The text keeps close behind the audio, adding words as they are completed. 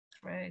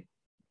through.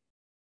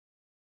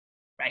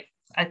 Great.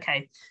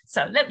 Okay,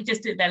 so let me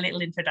just do their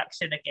little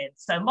introduction again.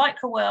 So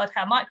Microworld,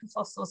 How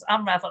Microfossils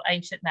Unravel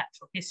Ancient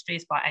Natural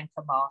Histories by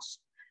Anke Marsh.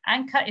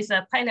 Anke is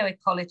a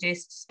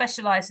paleoecologist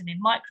specialising in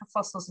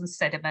microfossils and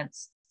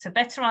sediments to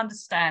better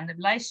understand the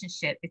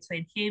relationship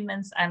between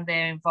humans and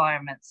their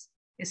environments,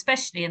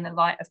 especially in the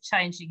light of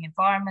changing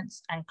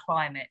environments and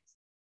climate.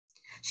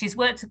 She's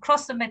worked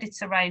across the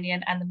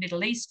Mediterranean and the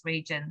Middle East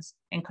regions,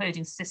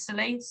 including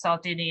Sicily,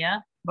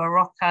 Sardinia,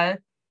 Morocco,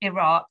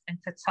 Iraq, and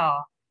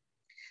Qatar.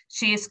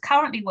 She is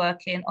currently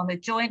working on a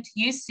joint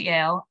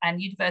UCL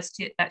and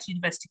University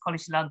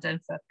College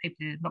London, for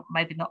people who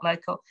maybe not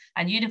local,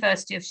 and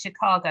University of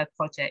Chicago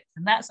project,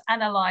 and that's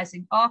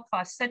analysing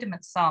archived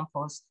sediment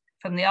samples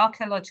from the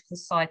archaeological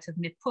site of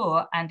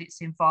Nippur and its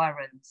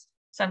environs.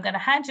 So I'm going to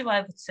hand you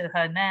over to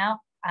her now.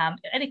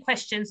 Any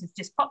questions,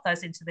 just pop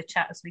those into the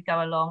chat as we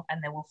go along,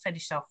 and then we'll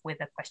finish off with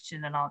a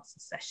question and answer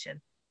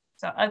session.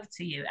 So over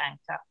to you,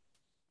 Anke.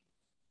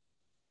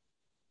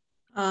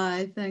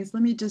 Hi, thanks.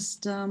 Let me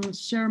just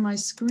share my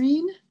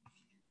screen.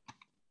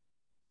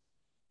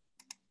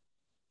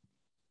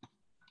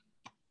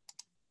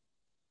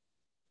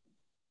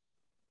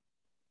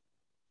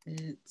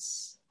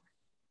 It's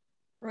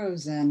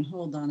frozen.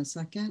 Hold on a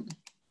second.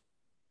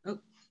 Oh.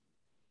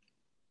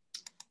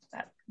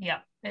 Yeah,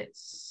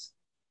 it's.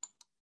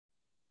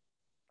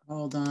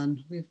 Hold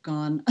on, we've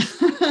gone.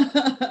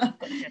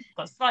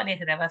 got slightly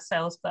ahead of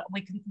ourselves, but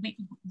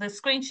the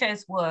screen share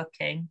is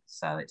working,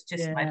 so it's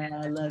just.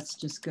 Yeah, let's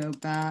just go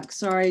back.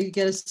 Sorry, you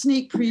get a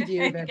sneak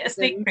preview of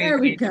everything. There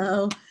we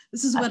go.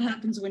 This is what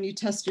happens when you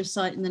test your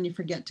site and then you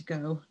forget to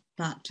go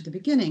back to the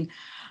beginning.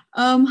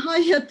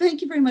 Hi,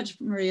 thank you very much,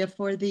 Maria,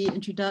 for the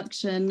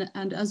introduction.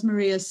 And as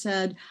Maria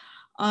said,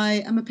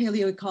 I am a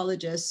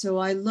paleoecologist, so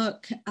I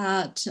look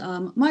at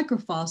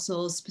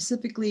microfossils,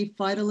 specifically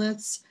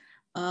phytoliths,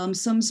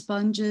 some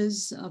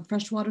sponges,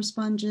 freshwater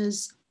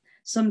sponges,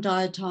 some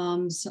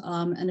diatoms,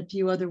 and a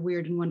few other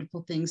weird and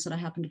wonderful things that I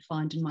happen to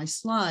find in my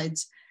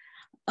slides.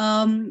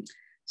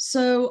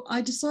 So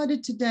I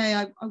decided today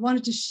I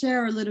wanted to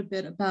share a little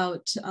bit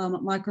about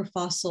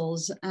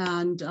microfossils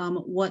and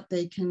what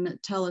they can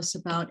tell us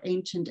about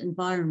ancient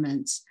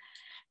environments.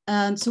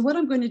 And so what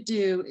I'm going to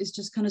do is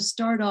just kind of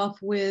start off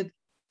with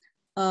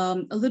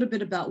a little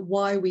bit about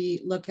why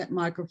we look at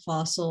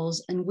microfossils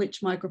and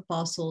which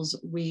microfossils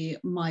we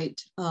might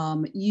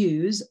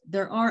use.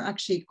 There are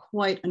actually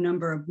quite a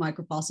number of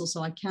microfossils,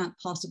 so I can't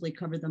possibly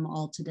cover them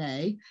all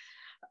today.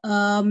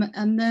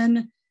 And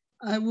then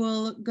I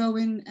will go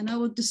in and I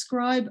will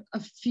describe a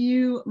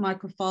few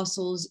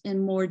microfossils in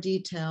more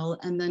detail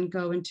and then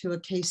go into a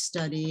case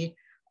study,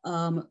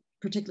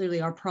 particularly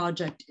our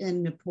project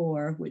in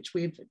Nippur, which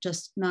we've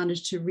just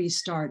managed to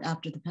restart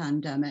after the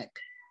pandemic.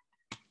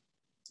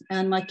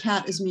 And my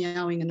cat is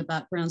meowing in the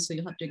background, so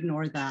you'll have to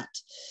ignore that.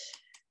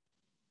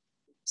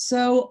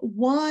 So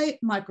why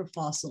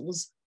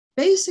microfossils?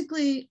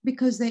 Basically,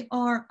 because they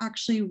are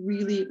actually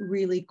really,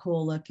 really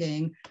cool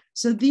looking.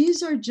 So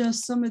these are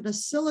just some of the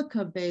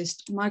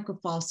silica-based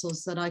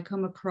microfossils that I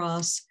come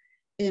across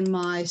in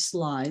my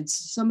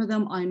slides. Some of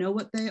them I know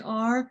what they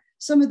are.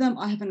 Some of them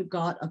I haven't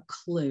got a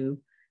clue.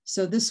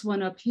 So this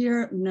one up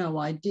here, no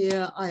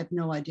idea. I have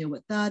no idea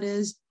what that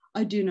is.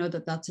 I do know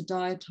that that's a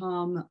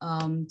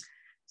diatom.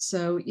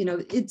 So, you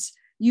know,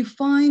 you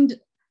find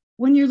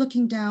when you're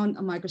looking down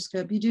a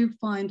microscope, you do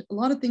find a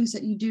lot of things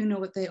that you do know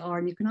what they are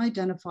and you can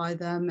identify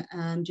them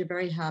and you're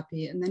very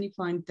happy. And then you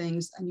find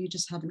things and you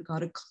just haven't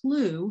got a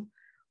clue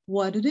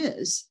what it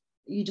is.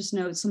 You just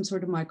know it's some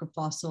sort of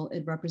microfossil.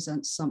 It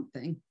represents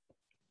something.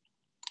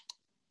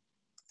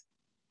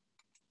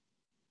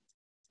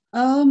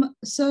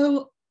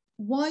 So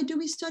why do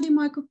we study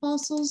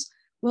microfossils?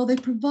 Well, they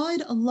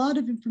provide a lot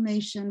of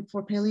information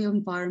for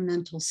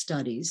paleoenvironmental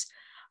studies.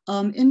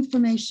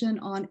 Information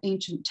on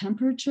ancient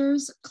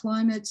temperatures,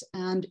 climates,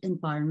 and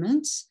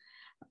environments.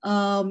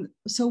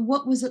 So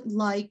what was it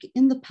like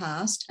in the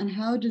past and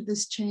how did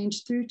this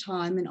change through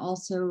time and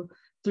also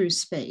through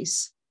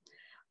space?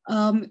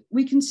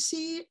 We can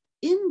see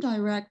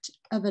indirect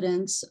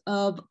evidence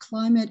of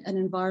climate and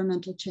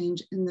environmental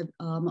change in the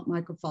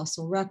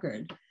microfossil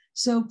record.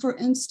 So for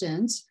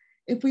instance,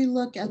 if we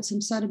look at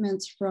some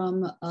sediments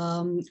from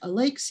a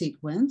lake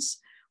sequence,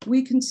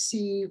 we can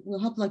see, we'll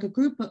have like a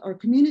group or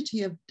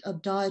community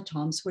of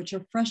diatoms, which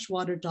are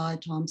freshwater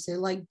diatoms. They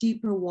like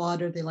deeper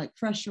water, they like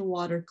fresher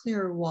water,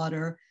 clearer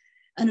water.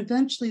 And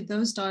eventually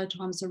those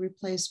diatoms are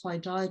replaced by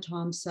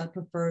diatoms that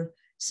prefer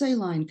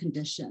saline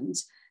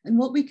conditions. And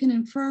what we can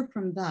infer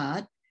from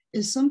that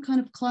is some kind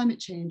of climate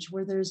change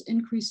where there's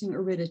increasing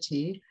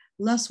aridity,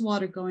 less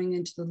water going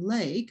into the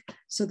lake.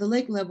 So the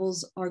lake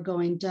levels are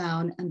going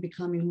down and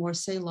becoming more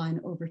saline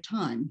over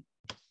time.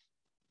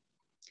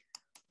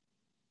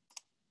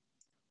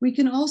 We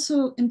can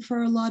also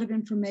infer a lot of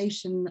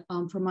information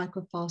for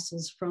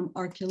microfossils from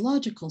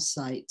archaeological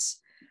sites.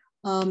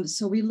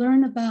 So we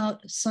learn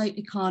about site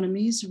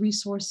economies,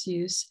 resource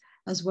use,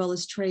 as well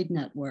as trade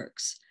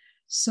networks.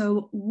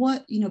 So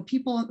what,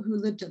 people who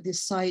lived at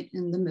this site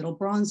in the Middle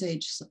Bronze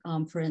Age,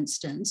 for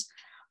instance,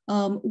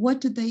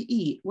 What did they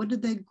eat? What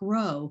did they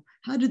grow?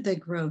 How did they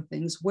grow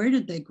things? Where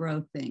did they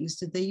grow things?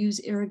 Did they use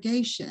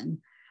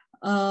irrigation?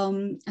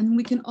 And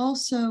we can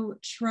also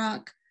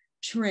track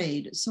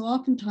trade. So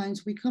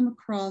oftentimes we come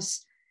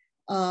across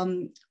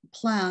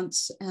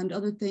plants and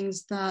other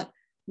things that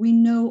we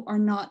know are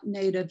not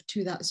native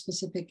to that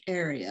specific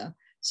area.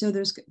 So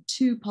there's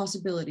two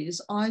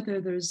possibilities. Either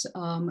there's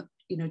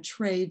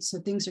trade, so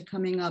things are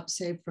coming up,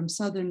 say, from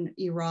southern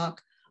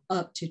Iraq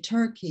up to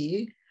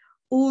Turkey,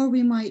 or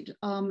we might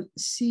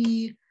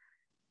see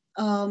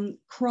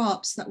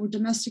crops that were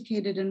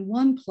domesticated in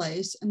one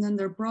place and then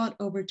they're brought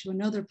over to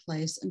another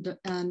place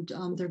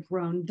and they're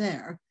grown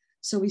there.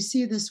 So we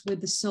see this with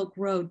the Silk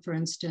Road, for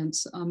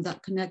instance,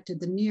 that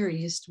connected the Near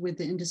East with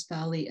the Indus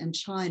Valley and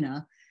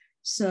China.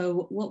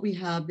 So what we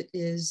have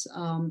is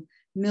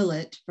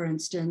millet, for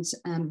instance,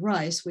 and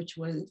rice, which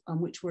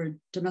were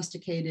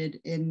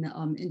domesticated in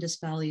Indus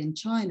Valley and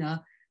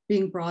China,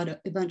 being brought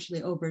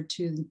eventually over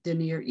to the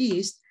Near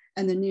East,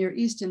 and the Near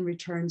East in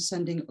return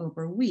sending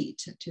over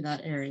wheat to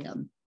that area.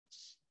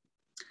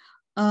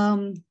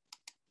 And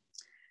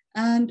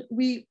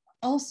we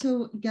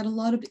also get a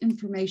lot of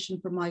information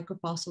from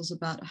microfossils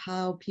about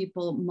how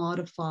people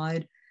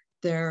modified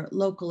their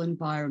local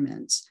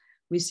environments.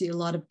 We see a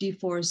lot of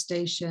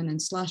deforestation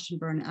and slash and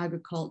burn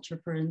agriculture,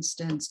 for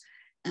instance,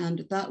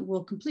 and that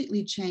will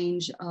completely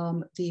change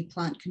the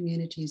plant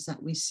communities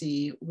that we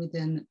see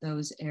within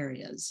those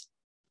areas.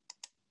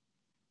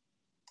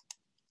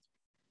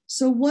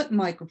 So what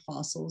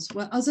microfossils?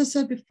 Well, as I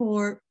said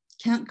before,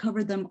 can't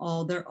cover them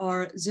all. There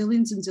are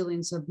zillions and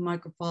zillions of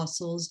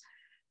microfossils.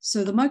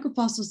 So the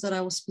microfossils that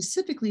I will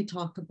specifically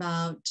talk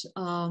about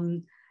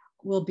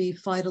will be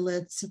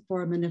phytoliths,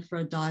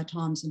 foraminifera,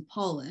 diatoms, and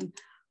pollen.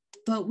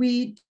 But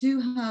we do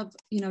have,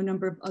 a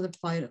number of other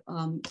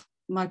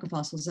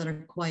microfossils that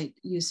are quite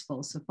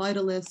useful. So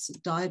phytoliths,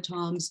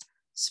 diatoms,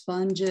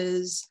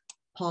 sponges,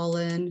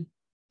 pollen,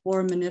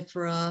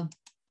 foraminifera,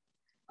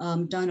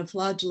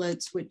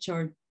 dinoflagellates, which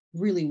are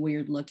really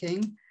weird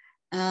looking.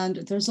 And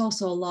there's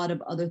also a lot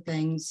of other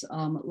things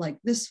like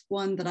this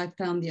one that I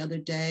found the other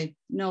day.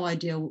 No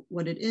idea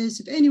what it is.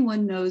 If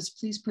anyone knows,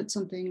 please put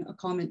a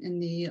comment in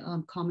the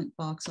comment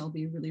box. I'll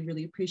be really,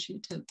 really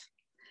appreciative.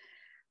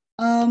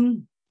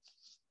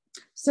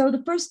 So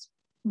the first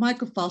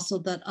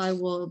microfossil that I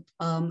will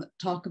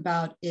talk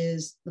about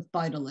is the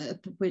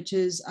phytolith, which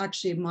is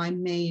actually my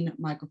main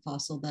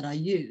microfossil that I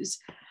use.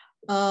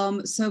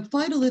 So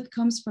phytolith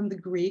comes from the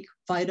Greek,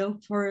 phyto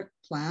for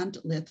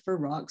plant, lith for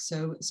rock,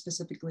 so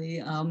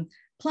specifically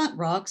plant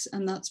rocks,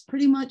 and that's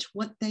pretty much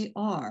what they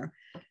are.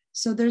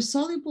 So there's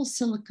soluble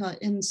silica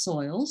in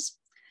soils,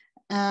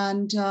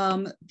 and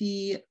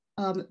the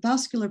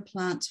vascular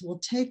plants will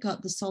take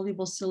up the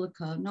soluble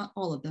silica, not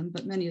all of them,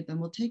 but many of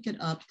them will take it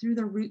up through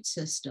the root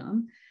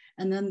system,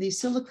 and then the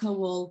silica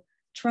will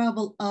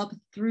travel up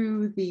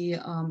through the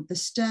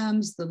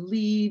stems, the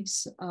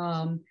leaves,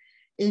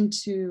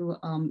 into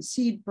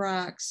seed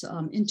bracts,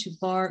 into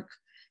bark,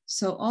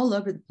 so all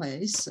over the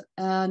place.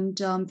 And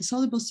the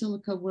soluble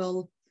silica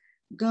will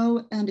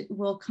go and it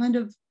will kind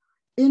of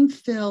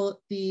infill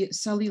the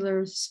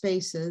cellular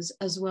spaces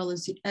as well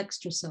as the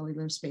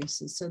extracellular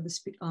spaces, so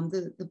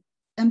the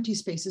empty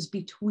spaces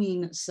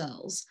between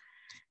cells.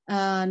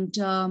 And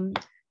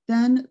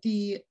then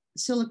the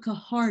silica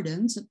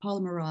hardens, it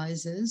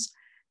polymerizes,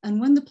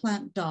 and when the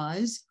plant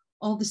dies,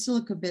 all the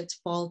silica bits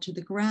fall to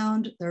the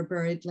ground. They're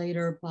buried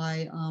later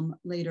by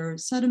later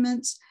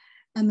sediments,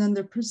 and then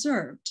they're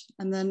preserved.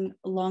 And then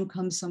along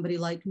comes somebody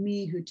like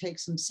me who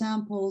takes some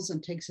samples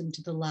and takes them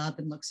to the lab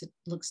and looks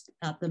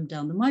at them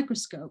down the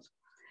microscope.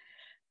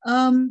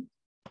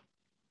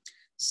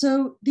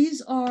 So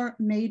these are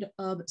made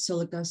of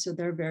silica, so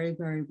they're very,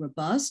 very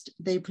robust.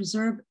 They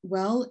preserve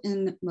well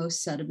in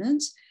most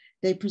sediments.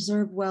 They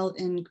preserve well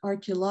in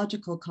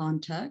archaeological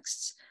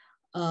contexts.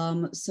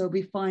 So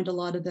we find a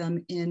lot of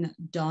them in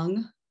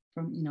dung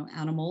from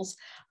animals.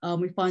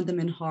 We find them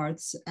in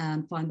hearths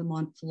and find them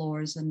on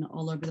floors and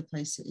all over the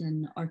place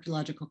in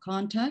archaeological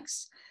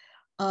contexts.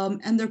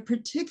 And they're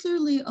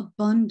particularly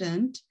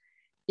abundant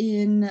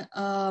in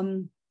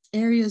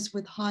areas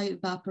with high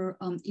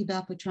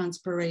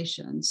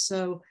evapotranspiration.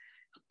 So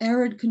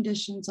arid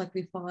conditions like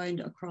we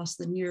find across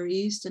the Near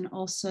East, and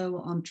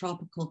also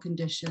tropical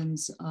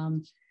conditions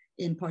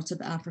in parts of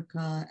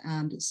Africa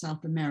and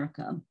South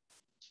America.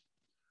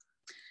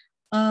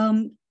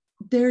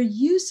 They're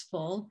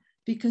useful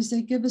because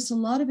they give us a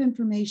lot of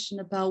information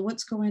about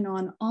what's going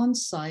on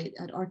site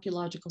at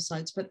archaeological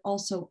sites, but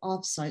also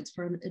off sites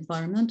for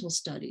environmental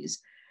studies.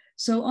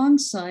 So on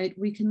site,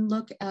 we can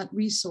look at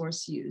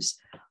resource use.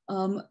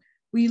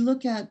 We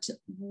look at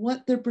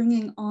what they're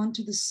bringing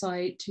onto the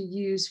site to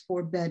use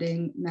for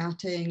bedding,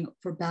 matting,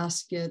 for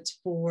baskets,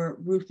 for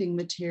roofing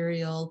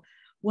material.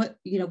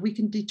 We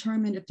can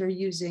determine if they're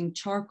using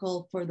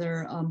charcoal for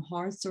their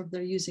hearths or if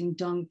they're using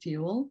dung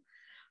fuel.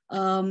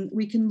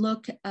 We can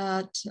look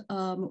at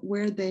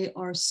where they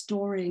are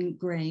storing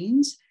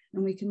grains,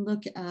 and we can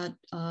look at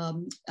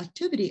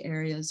activity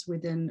areas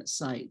within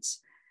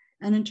sites.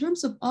 And in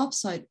terms of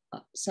offsite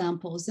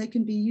samples, they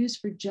can be used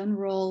for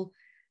general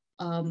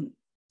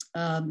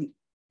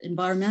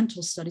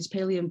environmental studies,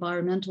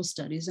 paleoenvironmental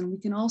studies, and we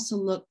can also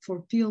look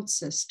for field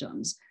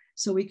systems.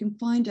 So we can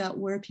find out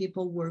where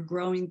people were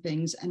growing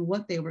things and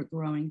what they were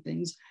growing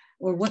things,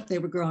 or what they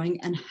were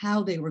growing and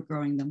how they were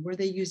growing them. Were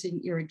they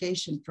using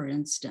irrigation, for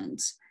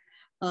instance?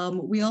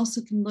 We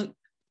also can look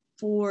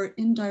for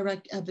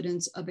indirect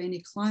evidence of any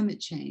climate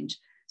change.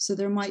 So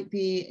there might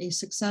be a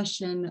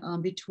succession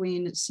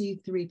between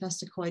C3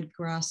 festicoid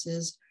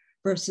grasses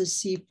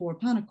versus C4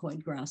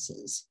 panacoid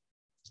grasses.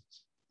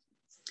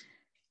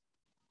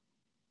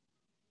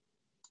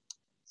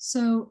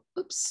 So,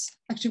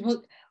 actually,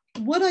 well,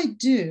 what I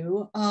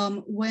do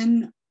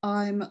when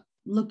I'm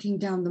looking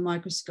down the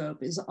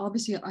microscope is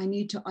obviously I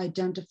need to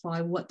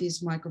identify what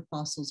these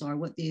microfossils are,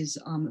 what these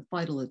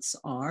phytoliths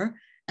are,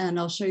 and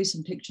I'll show you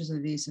some pictures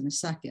of these in a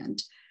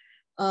second.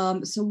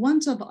 So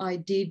once I've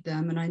ID'd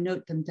them and I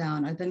note them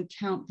down, I then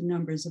count the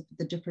numbers of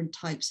the different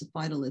types of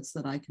phytoliths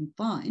that I can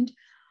find.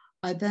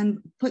 I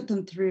then put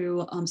them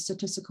through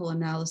statistical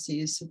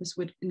analyses. So this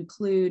would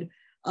include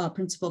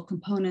principal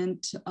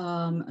component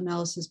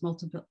analysis,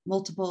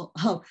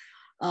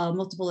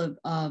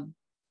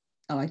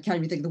 I can't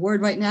even think of the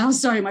word right now.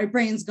 Sorry, my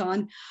brain's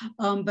gone.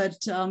 But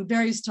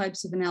various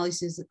types of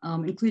analyses,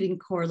 including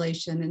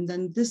correlation. And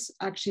then this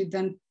actually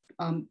then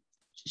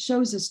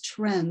shows us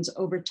trends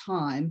over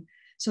time.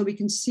 So we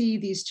can see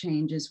these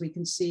changes. We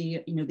can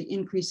see, the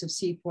increase of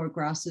C4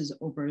 grasses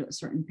over a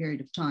certain period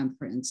of time,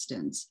 for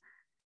instance.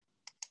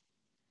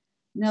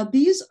 Now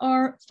these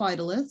are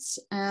phytoliths,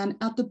 and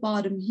at the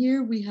bottom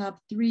here we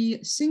have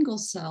 3 single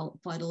cell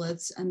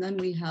phytoliths, and then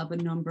we have a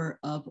number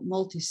of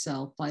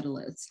multi-cell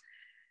phytoliths.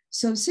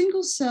 So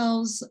single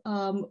cells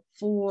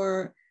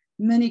for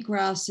many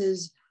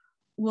grasses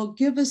will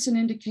give us an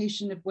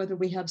indication of whether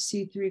we have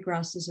C3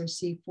 grasses or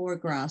C4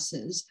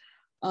 grasses.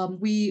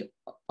 We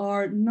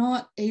are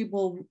not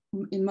able,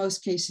 in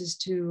most cases,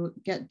 to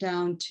get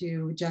down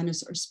to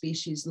genus or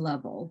species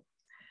level.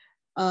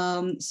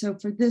 So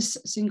for this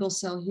single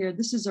cell here,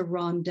 this is a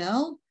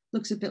rondelle,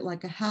 looks a bit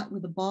like a hat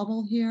with a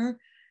bauble here.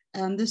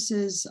 And this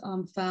is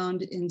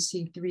found in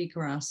C3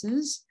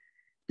 grasses.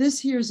 This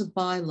here is a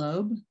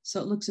bilobe, so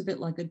it looks a bit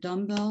like a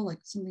dumbbell, like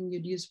something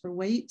you'd use for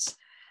weights.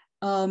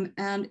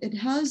 And it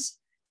has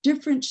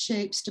different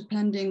shapes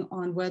depending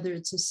on whether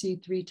it's a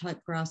C3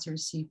 type grass or a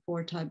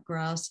C4 type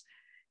grass.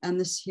 And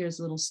this here's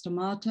a little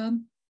stomata.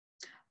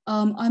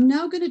 I'm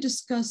now going to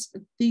discuss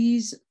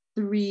these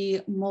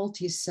 3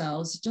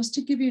 multi-cells just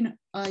to give you an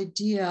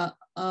idea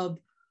of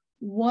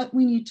what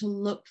we need to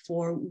look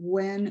for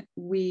when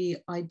we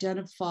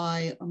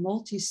identify a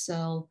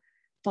multi-cell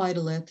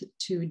phytolith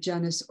to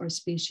genus or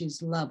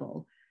species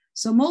level.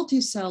 So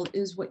multi-cell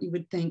is what you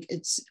would think.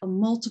 It's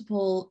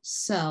multiple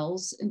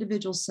cells,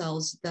 individual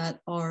cells that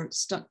are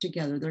stuck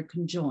together, they're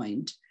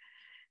conjoined.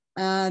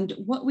 And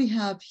what we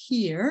have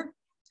here,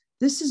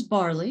 this is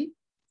barley,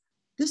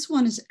 this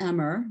one is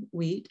emmer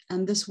wheat,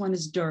 and this one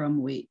is durum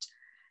wheat.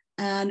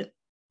 And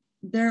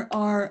there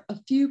are a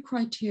few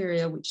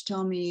criteria which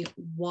tell me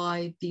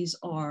why these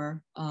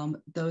are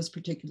those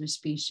particular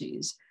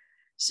species.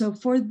 So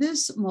for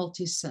this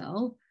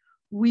multi-cell,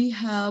 we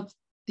have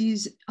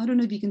these, I don't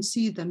know if you can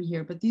see them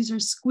here, but these are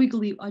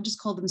squiggly, I just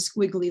call them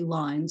squiggly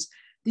lines.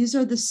 These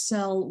are the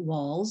cell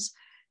walls.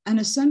 And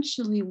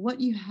essentially what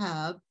you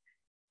have,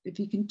 if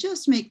you can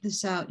just make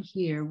this out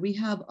here, we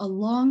have a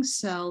long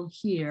cell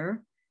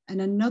here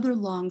and another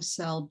long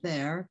cell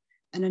there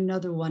and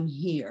another one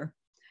here.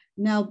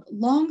 Now,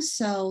 long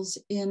cells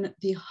in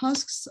the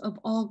husks of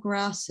all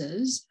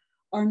grasses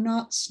are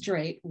not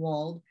straight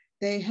walled.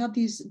 They have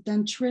these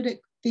dendritic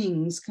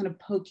things kind of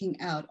poking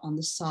out on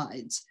the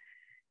sides.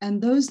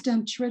 And those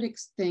dendritic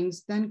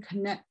things then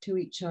connect to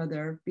each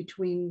other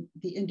between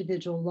the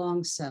individual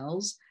long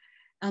cells.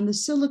 And the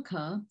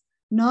silica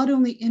not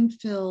only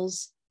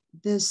infills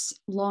this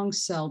long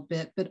cell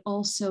bit, but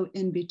also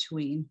in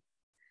between.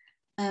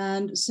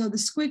 And so the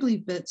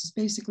squiggly bits is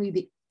basically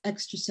the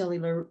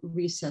extracellular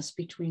recess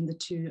between the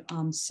 2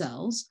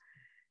 cells.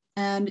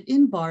 And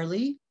in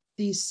barley,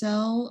 the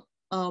cell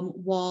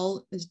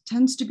wall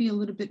tends to be a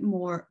little bit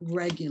more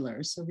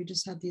regular. So we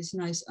just have these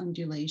nice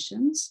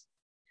undulations.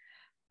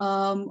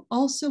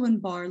 Also in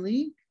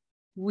barley,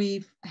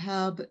 we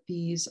have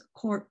these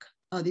cork,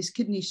 these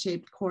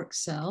kidney-shaped cork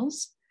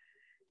cells.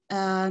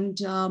 And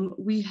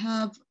we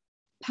have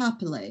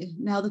papillae.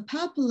 Now the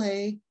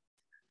papillae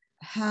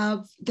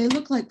they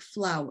look like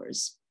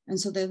flowers. And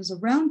so there's a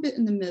round bit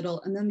in the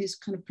middle and then these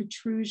kind of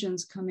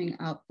protrusions coming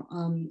out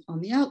on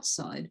the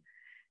outside.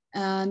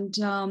 And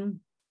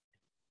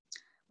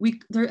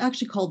they're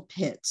actually called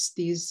pits,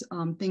 these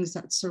things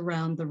that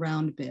surround the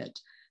round bit.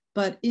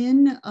 But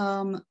in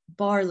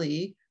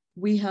barley,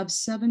 we have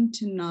 7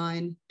 to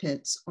 9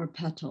 pits or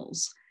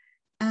petals.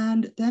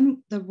 And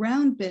then the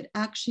round bit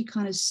actually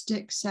kind of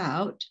sticks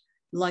out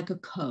like a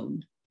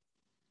cone.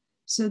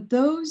 So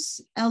those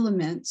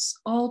elements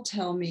all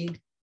tell me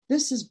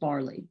this is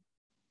barley.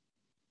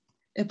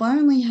 If I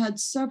only had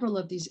several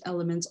of these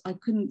elements, I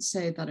couldn't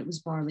say that it was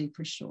barley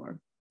for sure.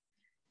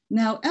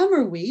 Now,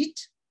 emmer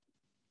wheat,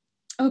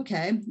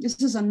 okay,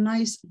 this is a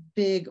nice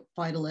big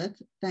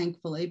phytolith,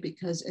 thankfully,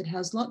 because it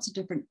has lots of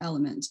different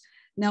elements.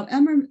 Now,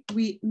 emmer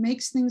wheat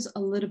makes things a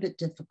little bit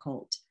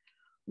difficult.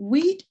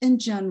 Wheat in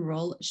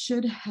general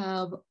should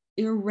have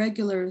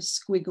irregular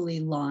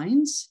squiggly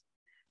lines.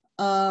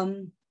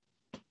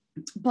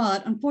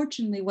 But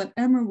unfortunately, what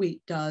emmer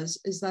wheat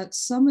does is that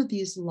some of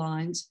these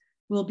lines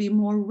will be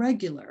more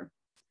regular.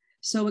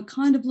 So it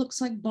kind of looks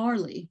like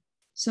barley.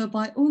 So if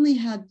I only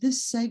had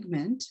this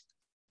segment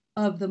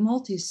of the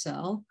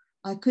multicell,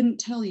 I couldn't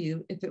tell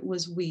you if it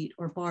was wheat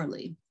or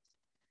barley.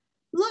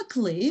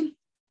 Luckily,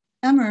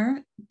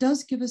 emmer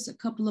does give us a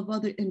couple of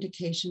other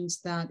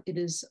indications that it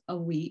is a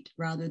wheat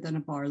rather than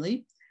a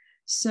barley.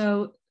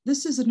 So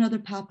this is another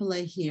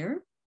papillae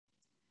here.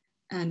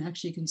 And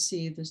actually you can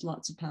see there's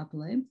lots of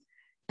papillae.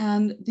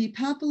 And the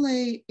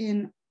papillae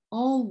in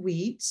all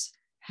wheats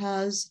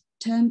has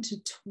 10 to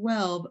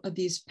 12 of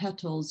these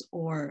petals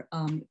or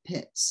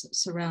pits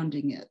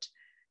surrounding it,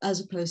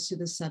 as opposed to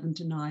the 7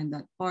 to 9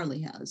 that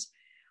barley has.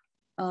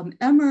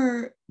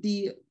 Emmer,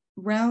 the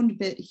round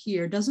bit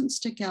here doesn't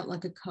stick out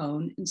like a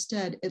cone.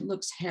 Instead, it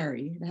looks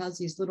hairy. It has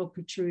these little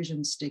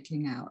protrusions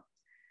sticking out.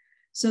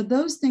 So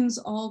those things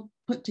all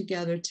put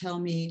together tell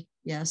me,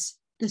 yes,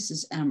 this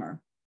is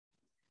emmer.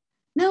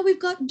 Now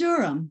we've got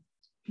durum.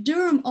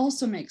 Durum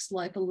also makes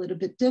life a little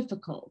bit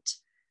difficult.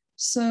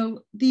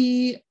 So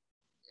the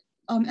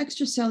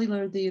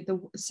extracellular,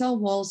 the cell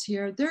walls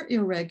here, they're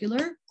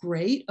irregular.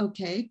 Great,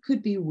 okay,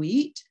 could be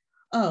wheat.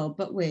 Oh,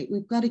 but wait,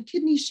 we've got a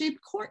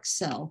kidney-shaped cork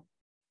cell.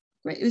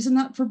 Great, isn't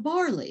that for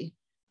barley?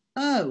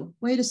 Oh,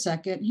 wait a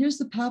second, here's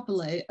the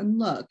papillae, and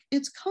look,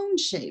 it's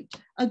cone-shaped.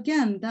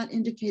 Again, that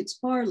indicates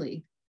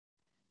barley.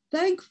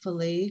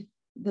 Thankfully,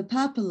 the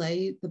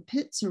papillae, the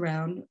pits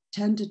around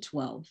 10 to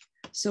 12.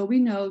 So we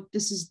know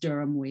this is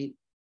durum wheat.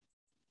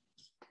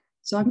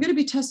 So I'm going to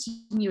be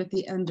testing you at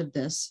the end of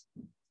this.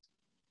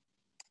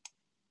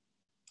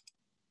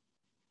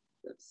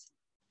 Oops.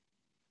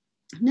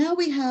 Now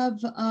we have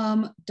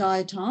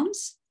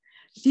diatoms.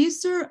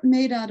 These are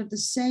made out of the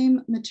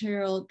same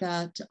material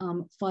that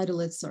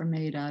phytoliths are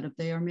made out of.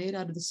 They are made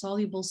out of the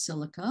soluble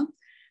silica.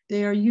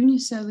 They are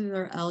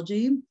unicellular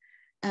algae,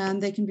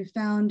 and they can be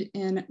found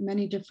in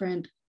many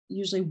different,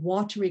 usually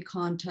watery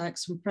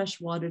contexts, from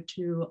freshwater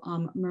to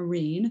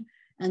marine.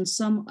 And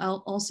some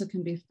also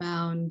can be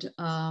found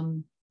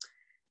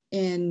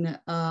in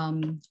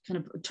kind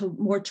of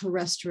more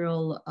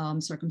terrestrial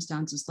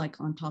circumstances, like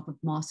on top of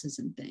mosses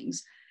and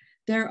things.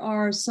 There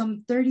are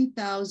some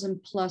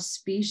 30,000 plus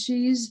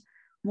species.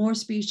 More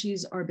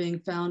species are being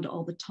found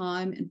all the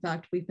time. In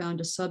fact, we found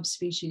a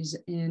subspecies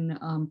in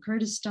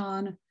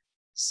Kurdistan.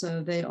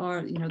 So they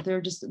are,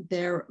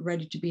 they're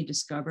ready to be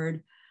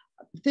discovered.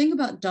 The thing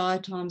about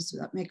diatoms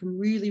that make them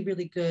really,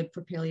 really good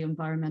for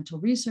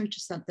paleoenvironmental research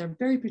is that they're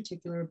very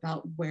particular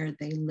about where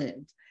they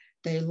live.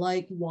 They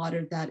like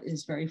water that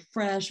is very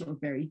fresh or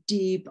very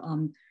deep,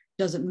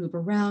 doesn't move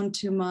around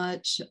too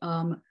much.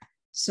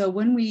 So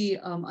when we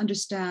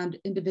understand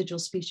individual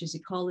species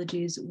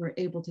ecologies, we're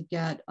able to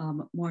get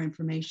more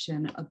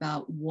information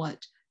about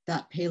what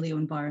that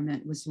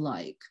paleoenvironment was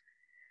like.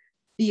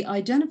 The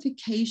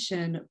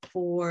identification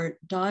for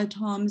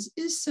diatoms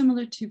is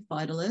similar to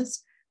phytoliths.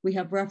 We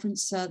have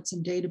reference sets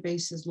and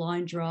databases,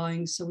 line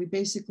drawings. So we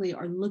basically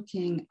are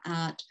looking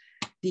at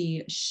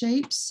the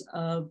shapes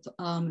of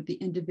the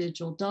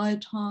individual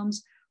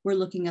diatoms. We're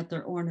looking at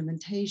their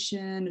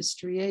ornamentation,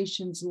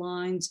 striations,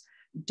 lines,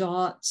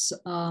 dots,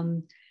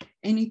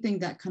 anything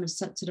that kind of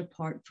sets it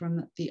apart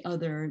from the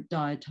other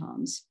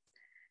diatoms.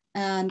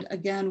 And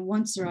again,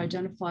 once they're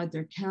identified,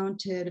 they're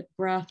counted,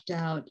 graphed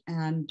out,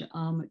 and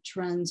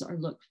trends are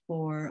looked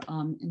for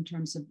in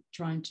terms of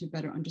trying to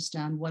better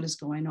understand what is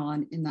going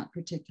on in that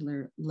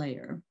particular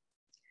layer.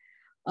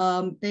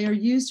 They are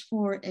used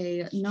for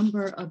a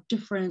number of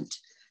different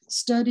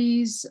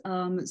studies.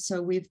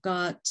 So we've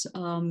got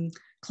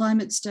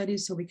climate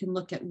studies, so we can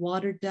look at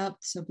water depth.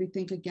 So if we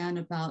think again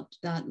about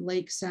that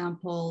lake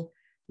sample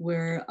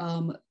where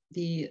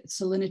the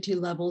salinity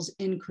levels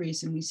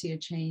increase and we see a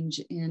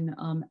change in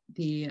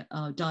the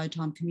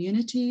diatom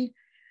community.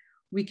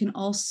 We can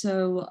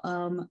also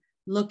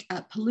look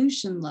at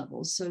pollution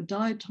levels. So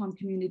diatom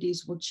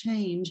communities will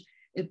change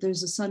if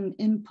there's a sudden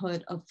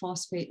input of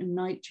phosphate and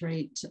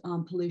nitrate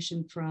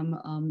pollution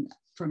from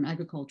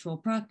agricultural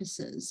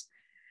practices.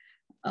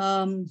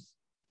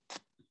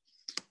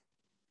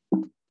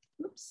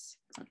 Oops,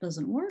 that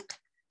doesn't work.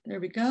 There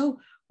we go.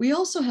 We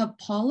also have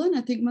pollen.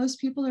 I think most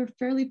people are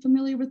fairly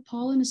familiar with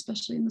pollen,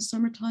 especially in the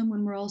summertime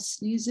when we're all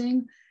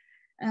sneezing.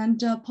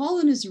 And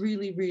pollen is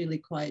really, really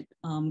quite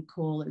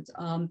cool.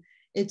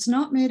 It's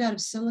not made out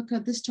of silica.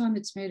 This time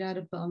it's made out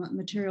of a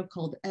material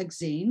called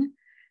exene.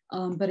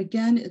 But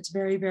again, it's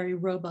very, very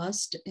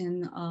robust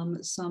in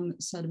some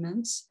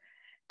sediments.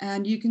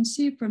 And you can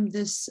see from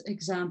this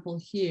example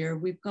here,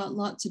 we've got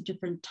lots of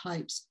different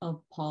types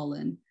of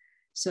pollen.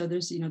 So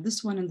there's,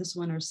 this one and this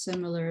one are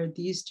similar.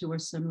 These two are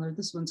similar.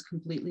 This one's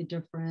completely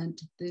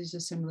different. These are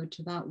similar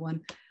to that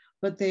one,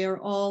 but they are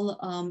all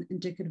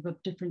indicative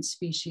of different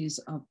species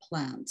of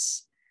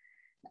plants.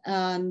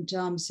 And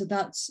so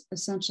that's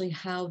essentially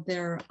how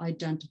they're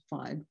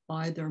identified,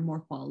 by their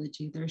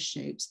morphology, their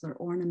shapes, their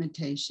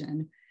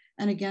ornamentation.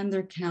 And again,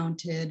 they're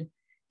counted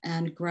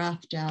and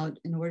graphed out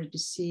in order to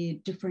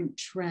see different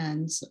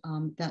trends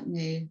that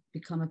may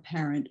become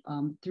apparent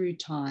through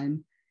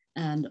time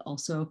and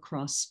also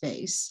across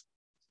space.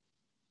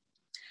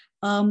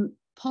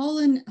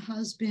 Pollen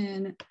has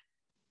been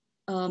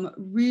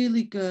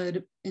really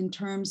good in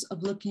terms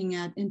of looking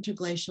at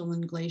interglacial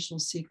and glacial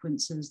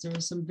sequences. There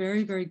are some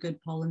very, very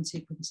good pollen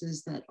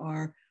sequences that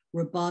are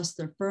robust,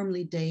 they're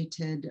firmly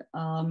dated,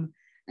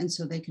 and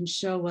so they can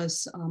show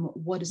us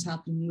what is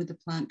happening with the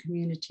plant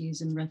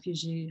communities and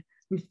refugia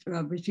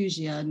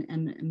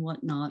and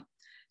whatnot.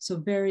 So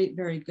very,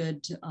 very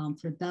good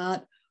for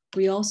that.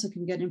 We also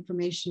can get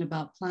information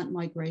about plant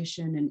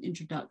migration and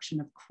introduction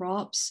of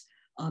crops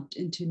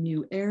into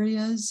new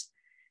areas.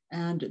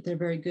 And they're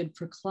very good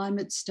for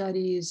climate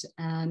studies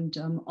and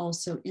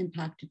also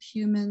impact of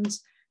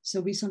humans.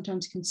 So we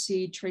sometimes can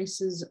see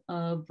traces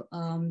of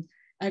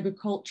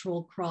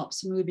agricultural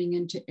crops moving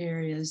into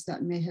areas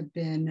that may have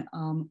been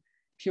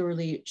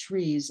purely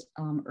trees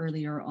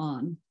earlier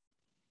on.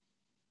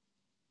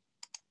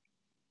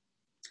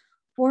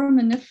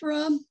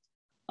 Foraminifera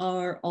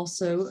are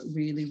also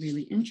really,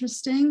 really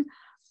interesting.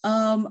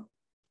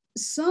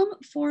 Some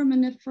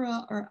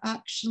foraminifera are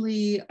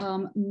actually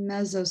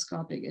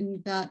mesoscopic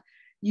in that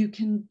you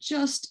can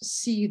just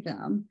see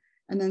them,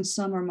 and then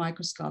some are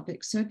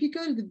microscopic. So if you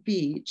go to the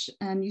beach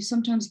and you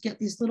sometimes get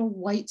these little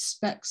white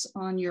specks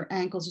on your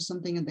ankles or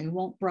something and they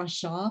won't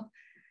brush off,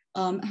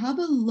 have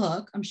a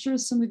look. I'm sure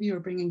some of you are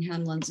bringing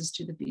hand lenses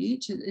to the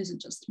beach. It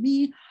isn't just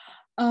me.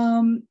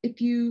 If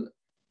you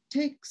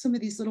take some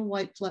of these little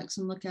white flecks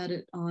and look at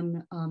it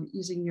on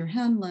using your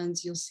hand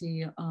lens, you'll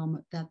see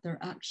that they're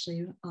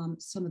actually,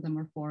 some of them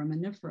are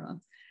foraminifera.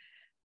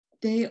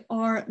 They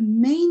are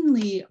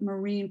mainly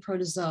marine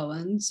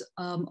protozoans,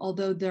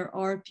 although there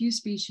are a few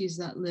species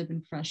that live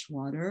in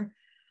freshwater.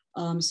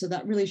 So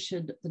that really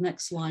should, the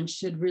next line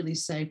should really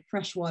say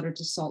freshwater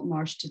to salt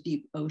marsh to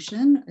deep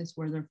ocean is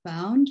where they're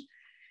found.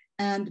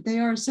 And they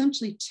are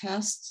essentially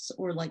tests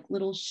or like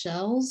little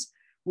shells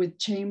with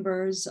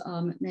chambers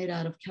made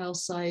out of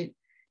calcite,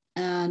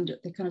 and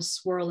they kind of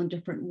swirl in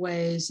different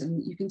ways.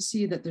 And you can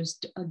see that there's,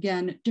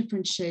 again,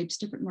 different shapes,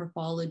 different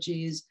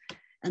morphologies,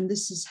 and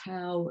this is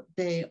how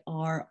they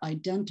are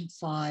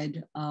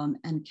identified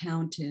and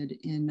counted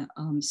in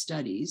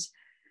studies.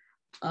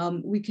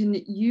 We can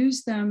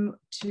use them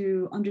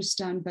to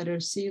understand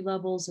better sea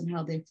levels and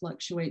how they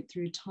fluctuate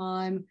through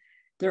time.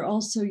 They're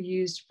also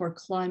used for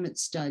climate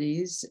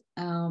studies.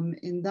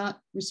 In that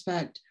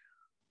respect,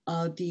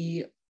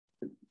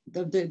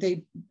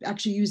 they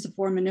actually use the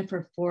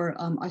foraminifera for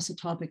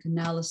isotopic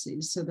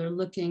analyses. So they're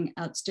looking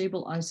at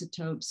stable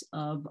isotopes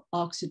of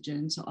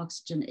oxygen, so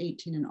oxygen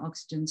 18 and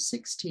oxygen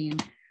 16,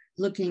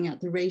 looking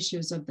at the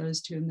ratios of those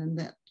two, and then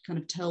that kind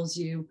of tells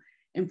you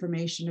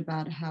information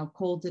about how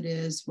cold it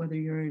is, whether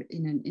you're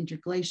in an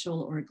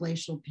interglacial or a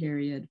glacial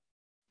period.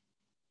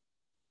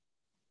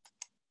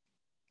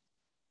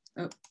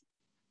 Oh,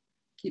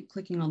 keep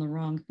clicking on the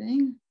wrong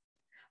thing.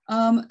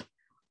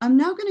 I'm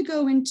now going to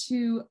go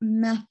into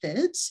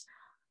methods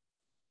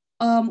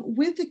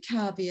with the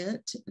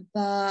caveat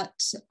that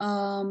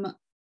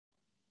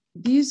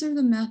these are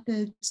the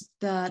methods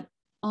that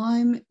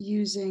I'm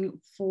using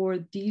for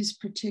these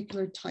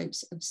particular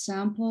types of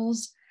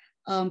samples,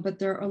 but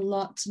there are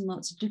lots and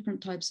lots of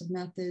different types of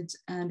methods,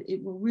 and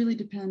it will really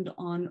depend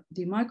on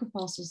the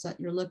microfossils that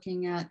you're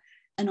looking at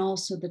and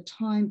also the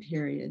time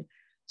period.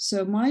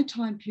 So my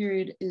time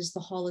period is the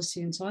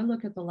Holocene. So I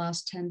look at the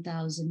last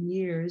 10,000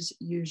 years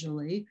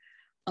usually.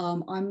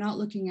 I'm not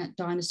looking at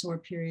dinosaur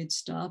period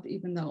stuff,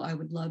 even though I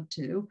would love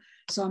to.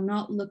 So I'm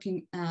not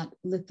looking at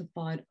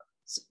lithified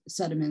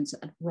sediments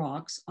at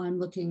rocks. I'm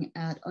looking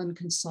at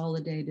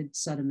unconsolidated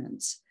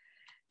sediments.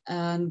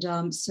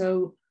 And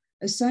so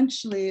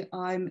essentially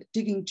I'm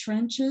digging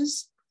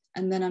trenches,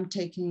 and then I'm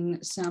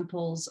taking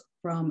samples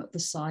from the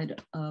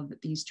side of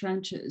these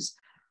trenches.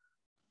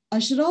 I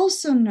should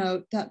also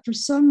note that for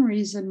some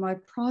reason, my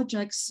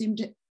projects seem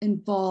to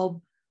involve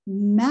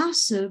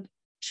massive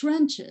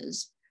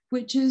trenches,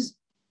 which is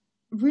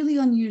really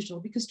unusual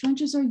because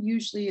trenches are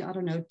usually, I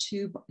don't know,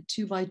 2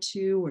 by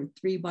 2 or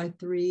 3 by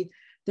 3.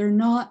 They're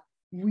not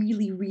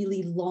really,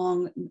 really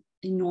long,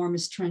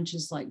 enormous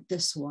trenches like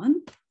this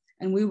one.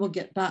 And we will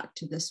get back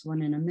to this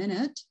one in a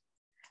minute.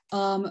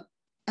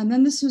 And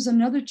then this was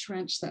another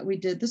trench that we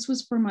did. This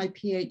was for my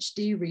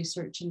PhD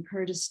research in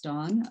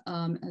Kurdistan.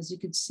 As you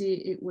could see,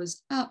 it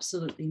was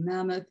absolutely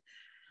mammoth.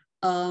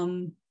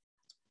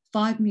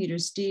 5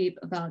 meters deep,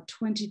 about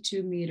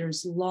 22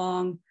 meters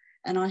long.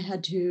 And I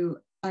had to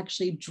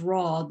actually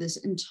draw this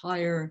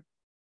entire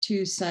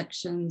 2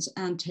 sections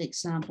and take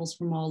samples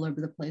from all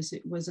over the place.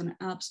 It was an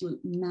absolute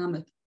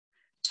mammoth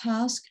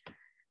task.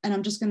 And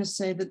I'm just going to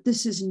say that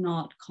this is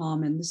not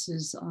common. This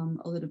is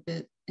a little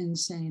bit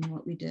insane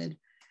what we did.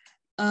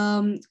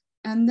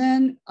 And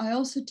then I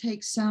also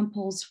take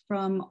samples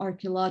from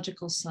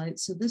archaeological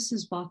sites. So this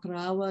is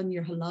Bakrawa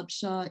near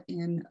Halabja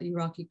in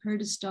Iraqi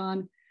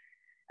Kurdistan.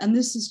 And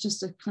this is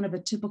just a kind of a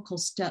typical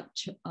step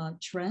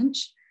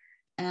trench.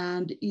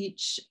 And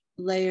each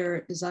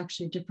layer is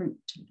actually a different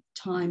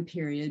time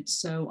period.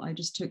 So I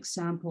just took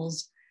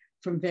samples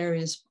from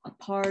various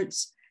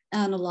parts,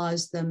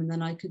 analyzed them, and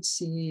then I could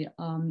see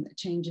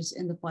changes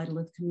in the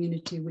phytolith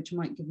community, which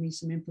might give me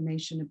some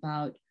information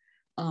about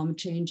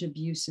change of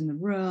use in the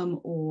room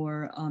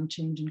or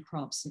change in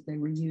crops that they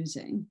were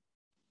using.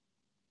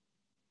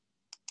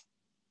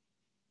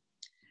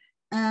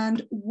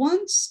 And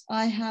once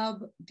I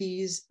have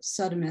these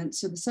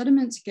sediments, so the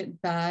sediments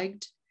get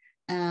bagged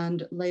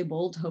and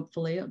labeled,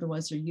 hopefully,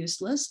 otherwise they're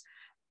useless.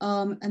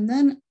 And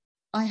then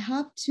I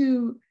have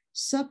to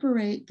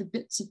separate the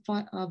bits of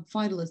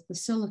phytolith, the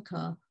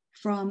silica,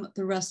 from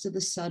the rest of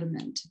the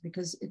sediment,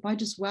 because if I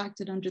just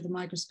whacked it under the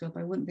microscope,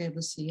 I wouldn't be able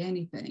to see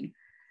anything.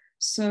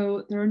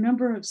 So there are a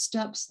number of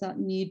steps that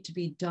need to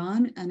be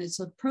done, and it's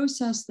a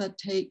process that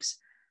takes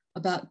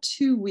about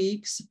 2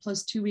 weeks,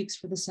 plus 2 weeks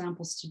for the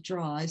samples to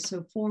dry,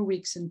 so 4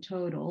 weeks in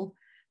total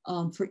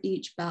for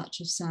each batch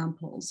of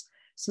samples.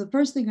 So the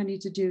first thing I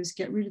need to do is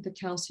get rid of the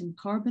calcium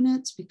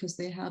carbonates because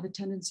they have a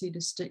tendency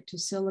to stick to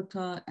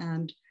silica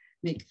and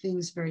make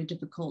things very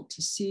difficult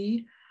to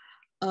see.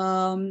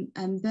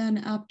 And then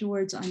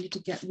afterwards, I need to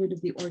get rid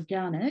of the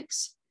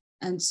organics.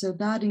 And so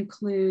that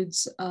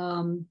includes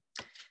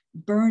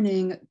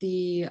burning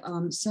the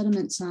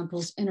sediment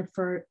samples in a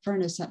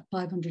furnace at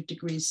 500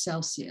 degrees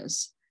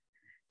Celsius.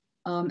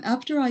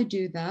 After I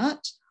do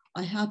that,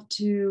 I have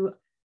to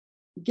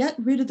get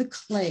rid of the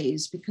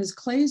clays because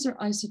clays are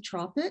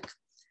isotropic.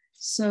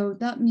 So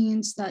that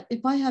means that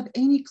if I have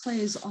any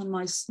clays on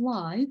my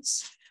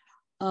slides,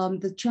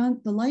 the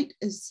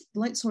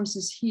light source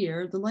is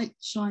here. The light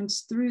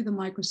shines through the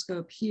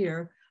microscope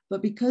here,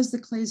 but because the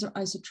clays are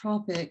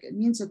isotropic, it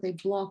means that they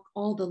block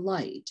all the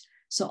light.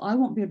 So I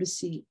won't be able to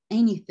see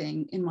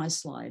anything in my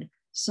slide.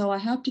 So I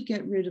have to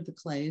get rid of the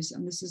clays,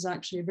 and this is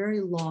actually a very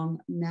long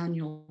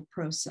manual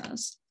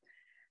process.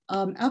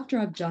 After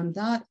I've done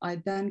that, I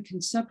then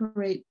can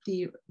separate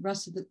the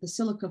rest of the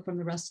silica from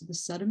the rest of the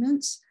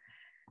sediments.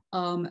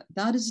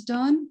 That is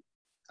done.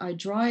 I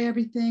dry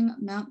everything,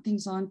 mount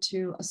things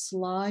onto a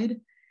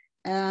slide,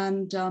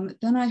 and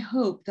then I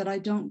hope that I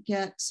don't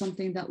get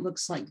something that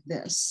looks like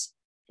this.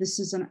 This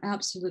is an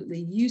absolutely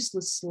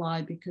useless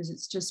slide because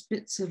it's just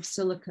bits of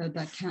silica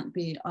that can't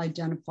be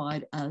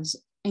identified as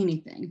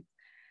anything.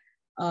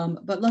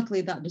 But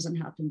luckily that doesn't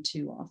happen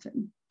too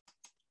often.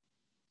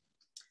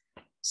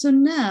 So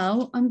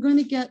now I'm going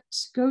to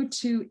go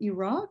to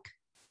Iraq,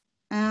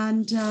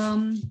 and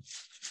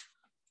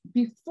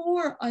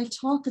before I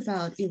talk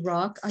about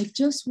Iraq, I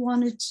just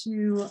wanted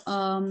to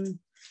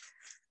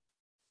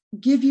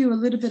give you a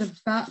little bit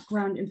of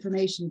background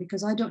information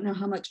because I don't know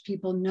how much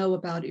people know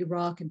about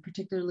Iraq and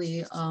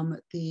particularly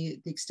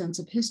the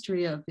extensive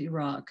history of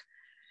Iraq.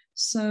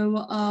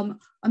 So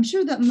I'm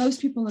sure that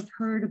most people have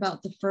heard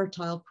about the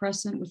Fertile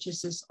Crescent, which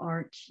is this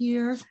arc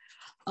here,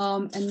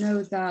 and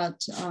know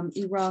that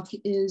Iraq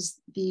is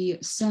the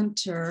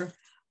center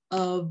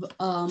of,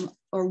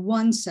 or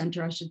one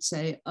center, I should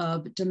say,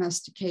 of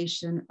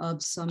domestication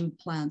of some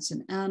plants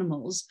and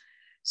animals.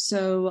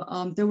 So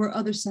there were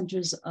other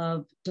centers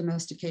of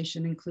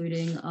domestication,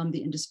 including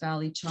the Indus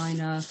Valley,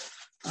 China,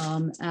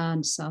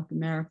 and South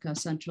America,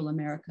 Central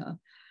America.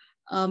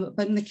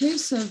 But in the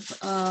case of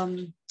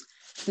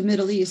the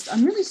Middle East,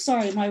 I'm really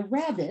sorry, my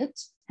rabbit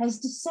has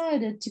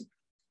decided to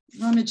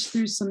rummage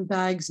through some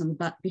bags in the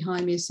back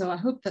behind me, so I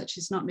hope that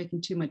she's not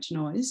making too much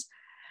noise.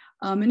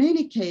 In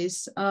any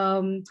case,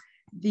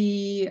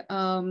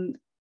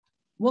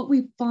 what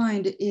we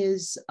find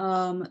is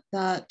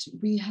that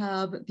we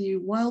have the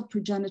wild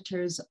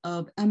progenitors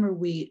of emmer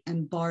wheat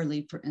and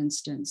barley, for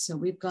instance. So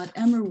we've got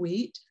emmer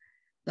wheat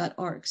that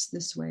arcs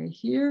this way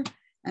here,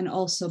 and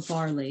also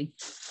barley.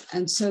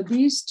 And so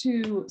these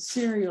two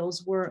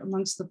cereals were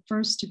amongst the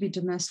first to be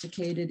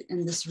domesticated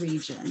in this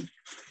region.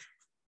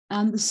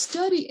 And the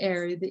study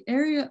area, the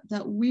area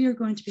that we are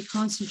going to be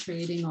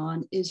concentrating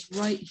on is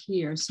right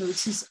here. So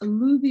it's this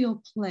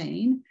alluvial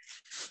plain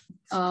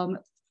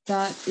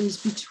that is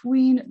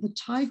between the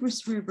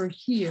Tigris River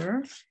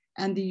here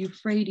and the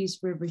Euphrates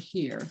River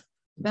here.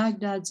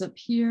 Baghdad's up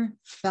here,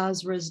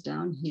 Basra's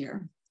down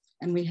here.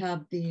 And we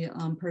have the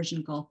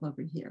Persian Gulf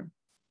over here.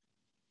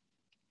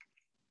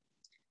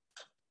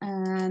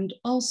 And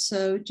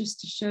also just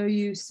to show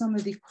you some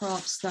of the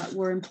crops that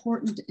were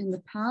important in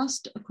the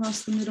past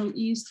across the Middle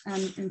East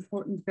and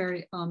important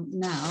very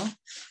now.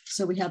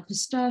 So we have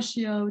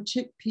pistachio,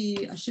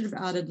 chickpea, I should have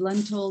added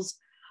lentils,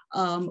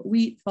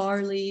 wheat,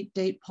 barley,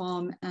 date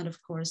palm, and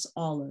of course,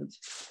 olive.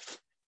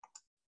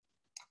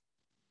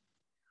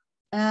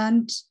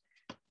 And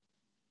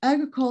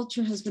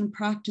agriculture has been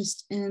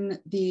practiced in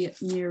the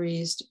Near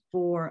East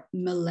for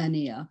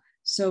millennia.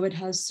 So it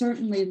has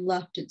certainly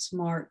left its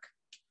mark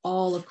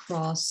all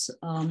across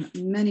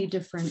many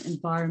different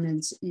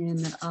environments in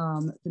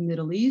the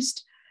Middle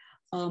East.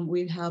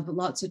 We have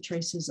lots of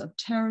traces of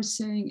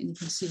terracing, and you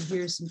can see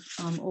here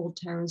some old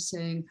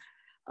terracing.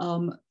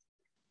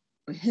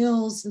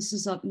 hills. This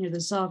is up near the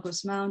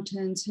Zagros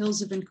Mountains. Hills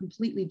have been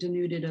completely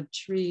denuded of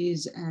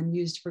trees and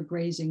used for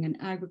grazing and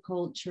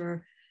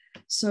agriculture.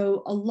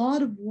 So a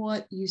lot of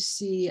what you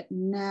see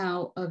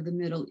now of the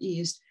Middle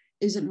East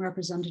isn't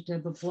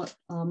representative of what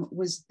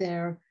was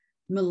there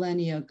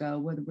millennia ago,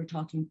 whether we're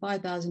talking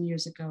 5,000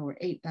 years ago or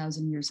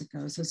 8,000 years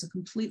ago. So it's a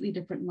completely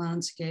different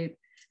landscape,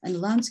 and a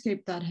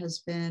landscape that has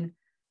been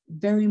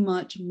very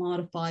much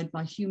modified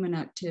by human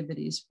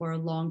activities for a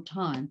long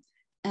time.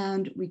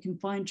 And we can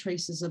find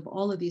traces of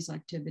all of these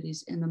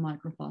activities in the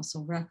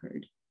microfossil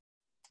record.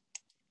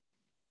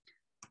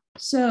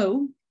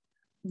 So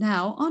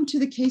now onto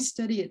the case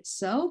study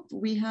itself.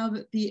 We have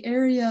the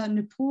area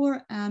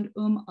Nippur and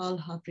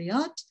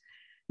al-Hafriyat.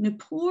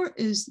 Nippur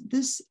is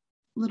this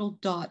little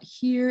dot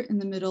here in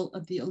the middle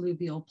of the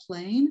alluvial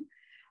plain.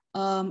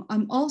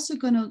 I'm also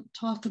going to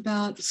talk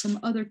about some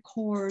other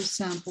core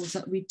samples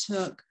that we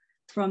took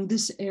from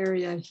this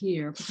area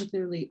here,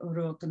 particularly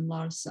Uruk and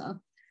Larsa,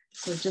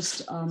 so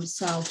just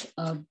south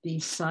of the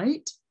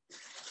site.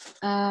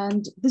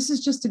 And this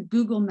is just a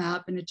Google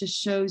map, and it just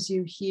shows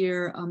you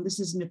here, this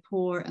is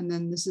Nippur, and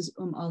then this is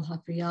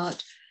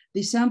al-Hafriyat.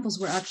 These samples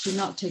were actually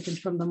not taken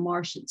from the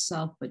marsh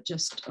itself, but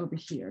just over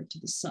here to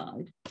the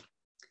side.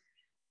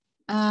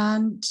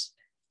 And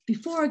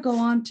before I go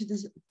on to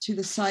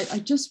the site, I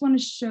just want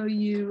to show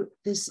you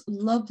this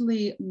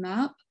lovely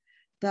map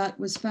that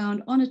was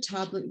found on a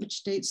tablet,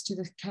 which dates to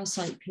the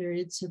Kassite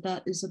period. So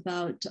that is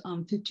about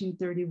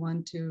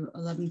 1531 to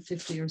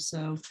 1150 or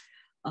so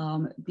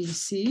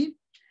BC.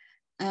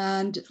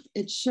 And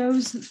it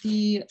shows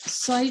the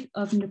site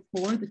of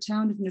Nippur, the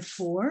town of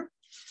Nippur.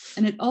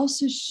 And it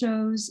also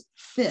shows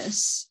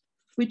this,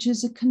 which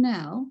is a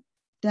canal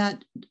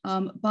that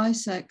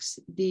bisects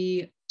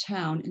the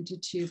town into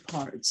two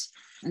parts.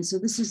 And so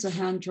this is a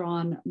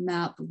hand-drawn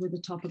map with the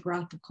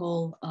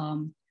topographical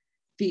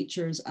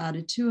features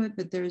added to it,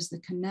 but there's the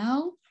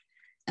canal.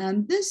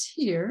 And this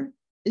here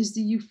is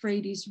the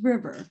Euphrates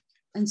River.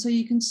 And so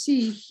you can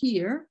see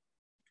here,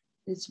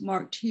 it's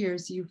marked here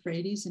as the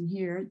Euphrates, and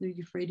here, the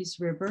Euphrates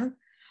River.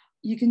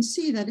 You can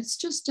see that it's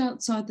just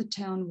outside the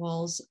town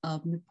walls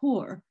of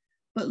Nippur.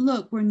 But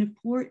look where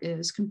Nippur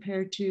is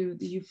compared to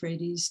the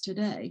Euphrates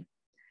today.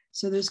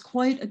 So there's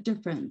quite a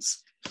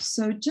difference.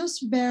 So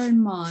just bear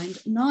in mind,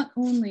 not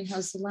only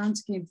has the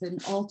landscape been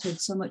altered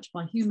so much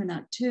by human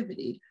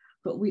activity,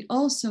 but we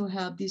also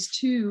have these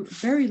two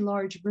very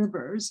large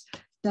rivers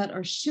that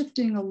are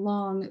shifting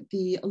along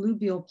the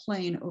alluvial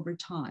plain over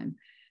time.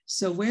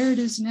 So where it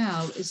is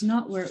now is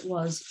not where it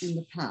was in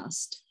the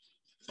past.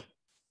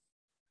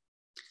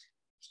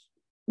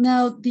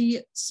 Now,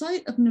 the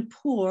site of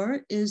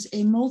Nippur is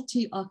a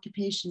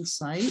multi-occupation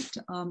site,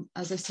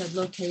 as I said,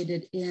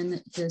 located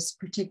in this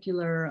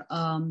particular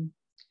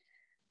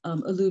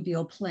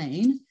alluvial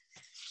plain.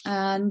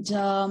 And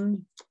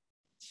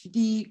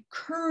the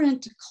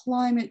current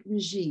climate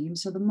regime,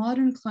 so the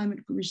modern climate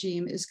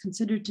regime is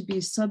considered to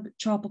be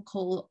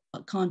subtropical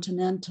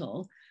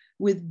continental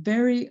with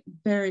very,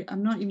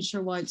 I'm not even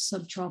sure why it's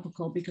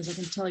subtropical, because I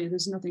can tell you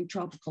there's nothing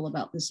tropical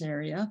about this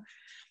area.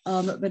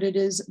 But it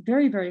is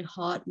very, very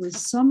hot with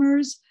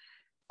summers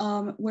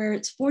where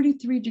it's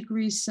 43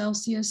 degrees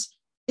Celsius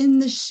in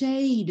the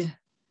shade,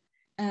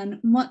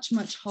 and much,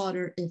 much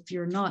hotter if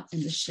you're not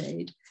in the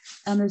shade.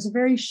 And there's a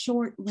very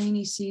short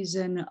rainy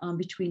season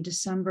between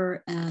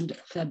December and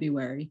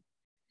February.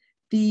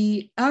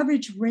 The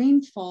average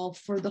rainfall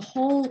for the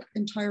whole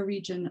entire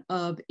region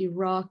of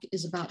Iraq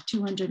is about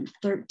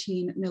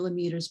 213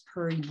 millimeters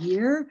per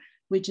year,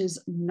 which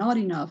is not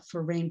enough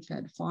for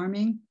rain-fed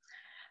farming.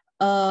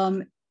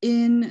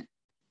 In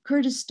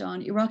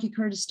Kurdistan, Iraqi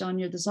Kurdistan,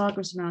 near the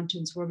Zagros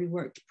Mountains, where we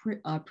worked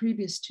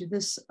previous to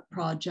this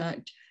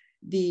project,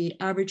 the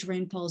average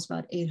rainfall is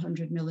about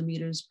 800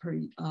 millimeters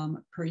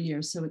per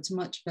year, so it's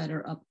much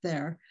better up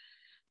there.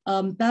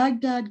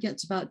 Baghdad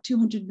gets about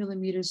 200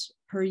 millimeters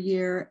per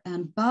year,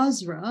 and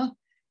Basra,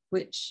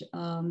 which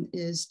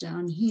is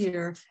down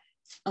here,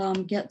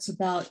 gets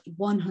about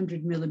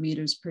 100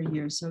 millimeters per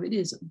year. So it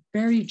is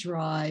very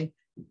dry,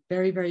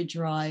 very, very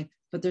dry,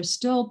 but they're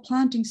still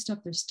planting stuff,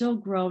 they're still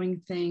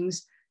growing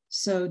things.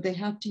 So they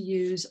have to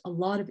use a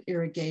lot of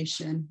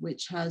irrigation,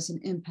 which has an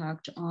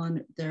impact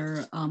on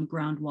their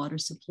groundwater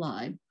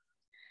supply.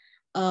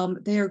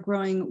 They are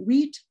growing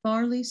wheat,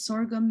 barley,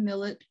 sorghum,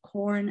 millet,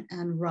 corn,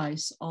 and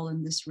rice, all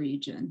in this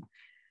region.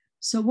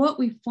 So what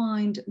we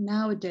find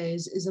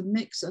nowadays is a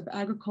mix of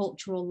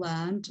agricultural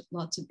land,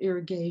 lots of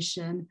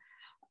irrigation,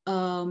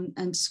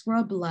 and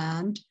scrub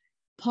land,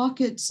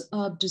 pockets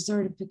of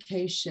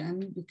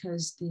desertification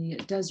because the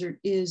desert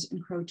is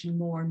encroaching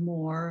more and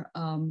more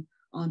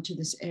onto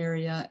this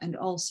area, and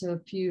also a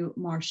few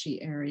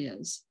marshy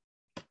areas.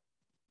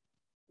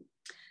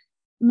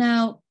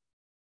 Now,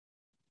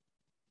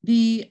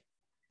 the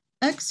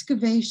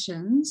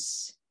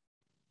excavations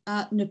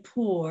at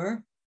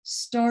Nippur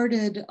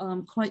started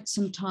quite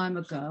some time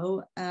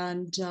ago,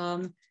 and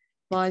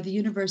by the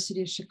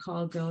University of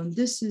Chicago. And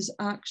this is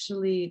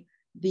actually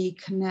the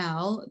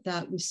canal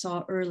that we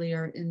saw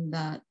earlier in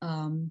that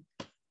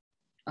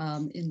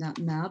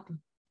map.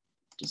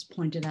 just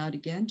point it out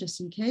again, just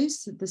in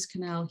case, this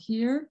canal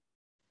here.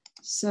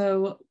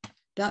 So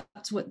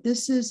that's what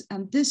this is.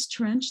 And this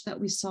trench that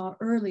we saw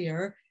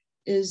earlier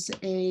is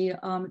a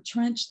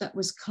trench that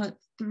was cut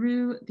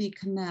through the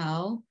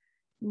canal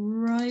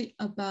right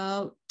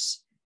about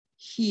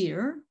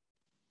here.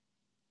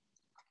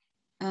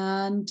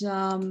 And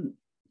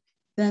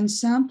then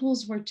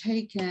samples were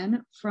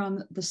taken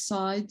from the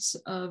sides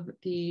of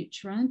the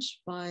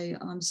trench by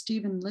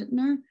Stephen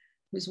Littner,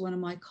 who's one of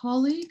my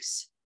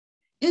colleagues,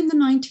 in the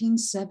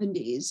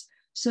 1970s.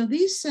 So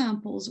these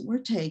samples were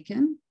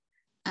taken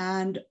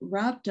and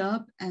wrapped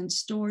up and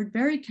stored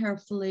very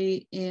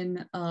carefully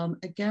in a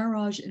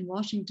garage in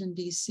Washington,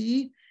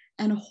 D.C.,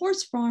 and a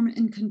horse farm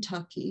in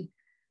Kentucky.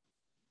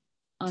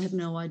 I have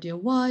no idea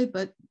why,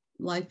 but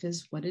life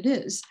is what it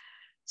is.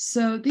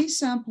 So these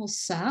samples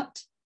sat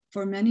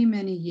for many,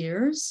 many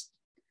years.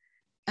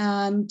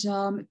 And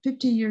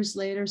 50 years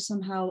later,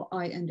 somehow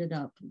I ended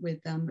up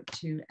with them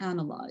to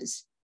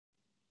analyze.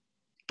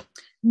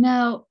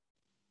 Now,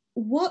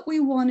 what we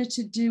wanted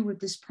to do with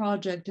this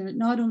project, and it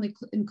not only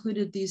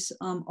included these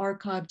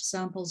archived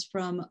samples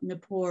from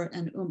Nippur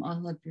and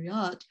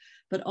al-Hadriyat,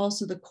 but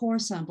also the core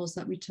samples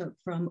that we took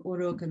from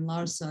Uruk and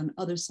Larsa and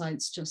other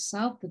sites just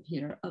south of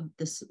here, of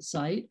this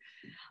site.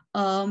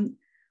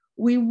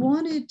 We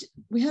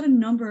had a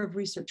number of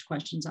research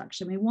questions,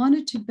 actually. We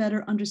wanted to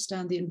better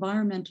understand the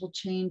environmental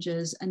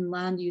changes and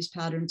land use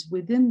patterns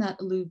within that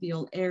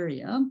alluvial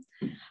area.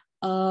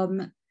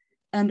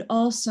 And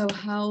also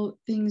how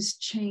things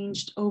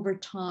changed over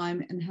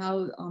time and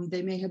how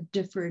they may have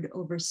differed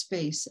over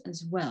space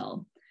as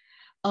well.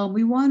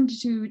 We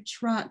wanted to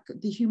track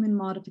the human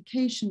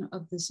modification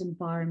of this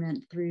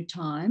environment through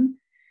time.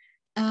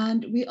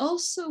 And we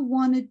also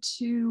wanted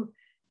to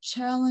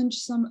challenge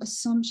some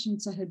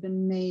assumptions that had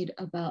been made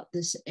about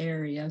this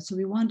area. So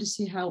we wanted to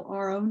see how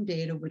our own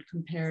data would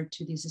compare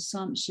to these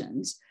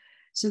assumptions.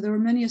 So there were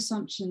many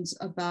assumptions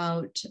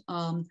about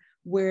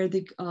where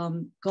the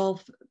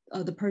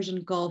the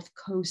Persian Gulf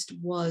coast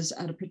was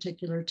at a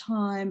particular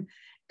time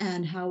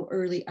and how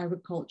early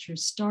agriculture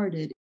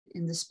started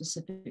in this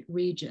specific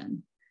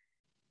region.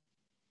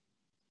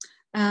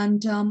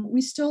 And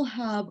we still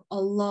have a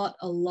lot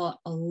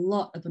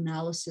of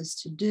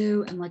analysis to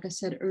do. And like I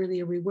said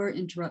earlier, we were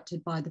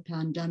interrupted by the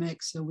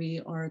pandemic, so we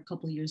are a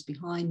couple of years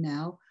behind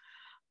now.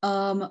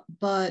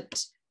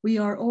 But we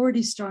are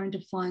already starting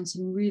to find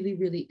some really,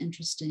 really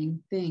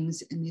interesting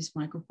things in these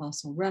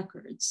microfossil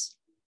records.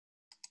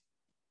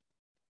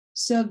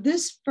 So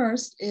this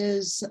first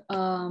is,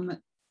 sorry,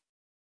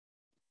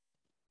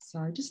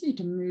 I just need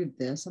to move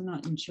this. I'm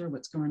not even sure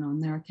what's going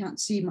on there. I can't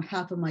see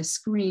half of my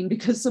screen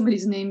because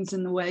somebody's name's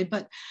in the way.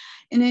 But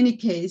in any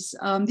case,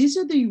 these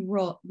are the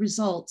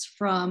results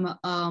from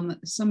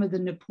some of the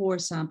Nippur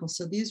samples.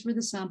 So these were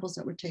the samples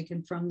that were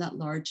taken from that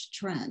large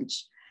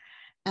trench.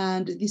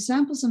 And the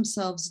samples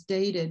themselves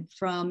dated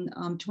from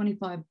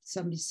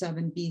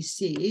 2577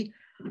 BC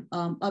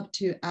up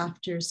to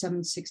after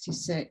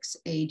 766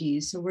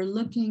 AD. So we're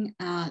looking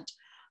at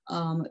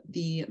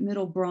the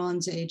Middle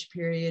Bronze Age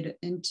period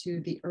into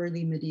the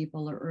early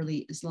medieval or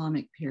early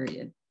Islamic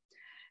period.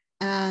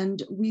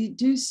 And we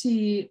do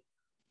see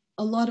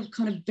a lot of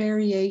kind of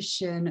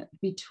variation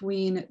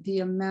between the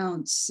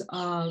amounts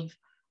of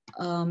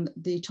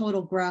the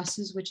total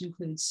grasses, which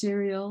include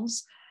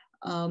cereals,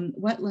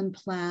 wetland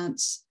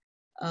plants,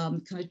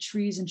 kind of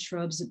trees and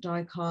shrubs,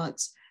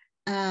 dicots,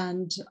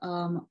 and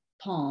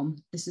palm.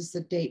 This is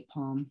the date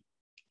palm.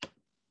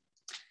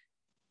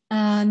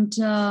 And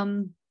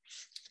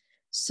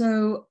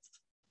so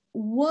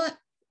what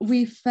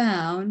we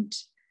found,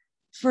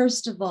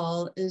 first of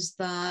all, is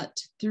that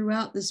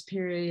throughout this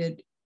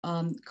period,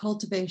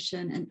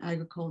 cultivation and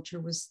agriculture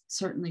was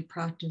certainly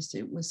practiced.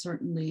 It was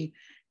certainly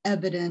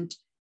evident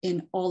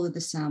in all of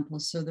the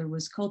samples. So there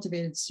was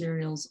cultivated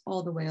cereals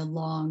all the way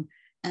along,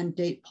 and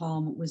date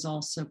palm was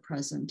also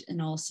present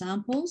in all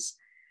samples.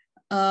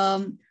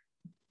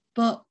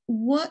 But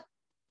what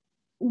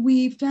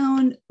we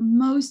found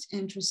most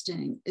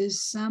interesting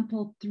is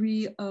sample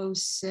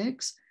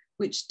 306,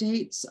 which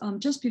dates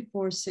just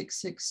before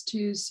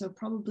 662, so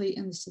probably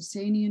in the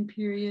Sasanian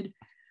period.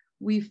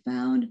 We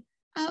found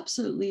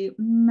absolutely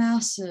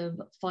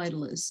massive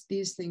phytoliths,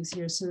 these things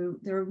here. So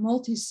there are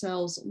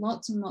multi-cells,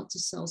 lots and lots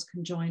of cells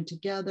conjoined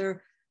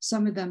together.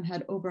 Some of them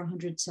had over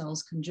 100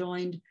 cells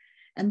conjoined.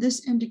 And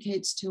this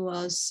indicates to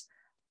us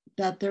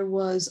that there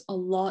was a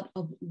lot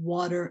of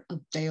water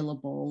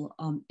available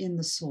in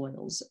the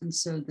soils. And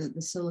so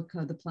the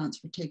silica, the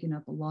plants were taking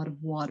up a lot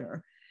of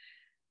water.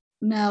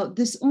 Now,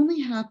 this only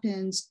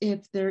happens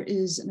if there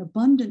is an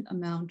abundant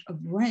amount of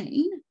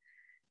rain,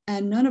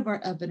 and none of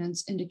our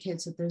evidence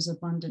indicates that there's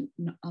abundant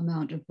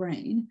amount of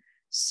rain.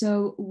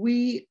 So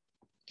we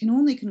can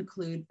only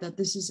conclude that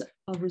this is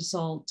a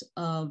result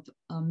of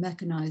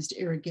mechanized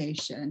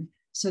irrigation.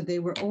 So they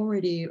were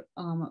already,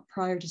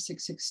 prior to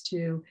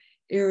 662,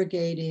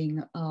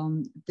 irrigating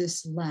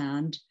this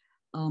land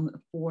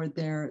for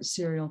their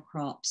cereal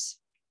crops.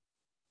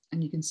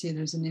 And you can see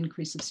there's an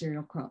increase of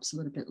cereal crops a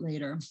little bit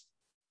later.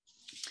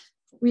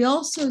 We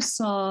also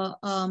saw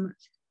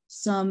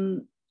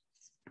some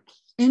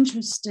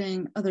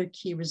interesting other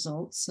key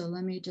results. So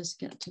let me just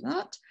get to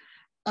that.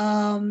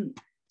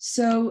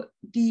 So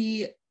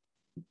the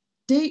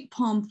date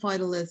palm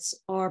phytoliths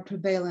are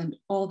prevalent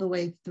all the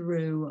way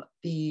through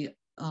the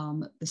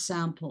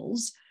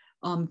samples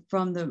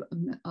from the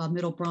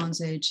Middle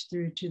Bronze Age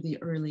through to the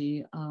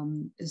early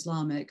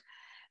Islamic.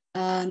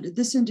 And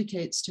this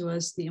indicates to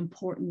us the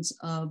importance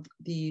of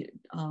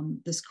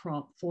this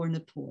crop for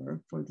Nippur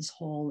for this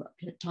whole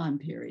time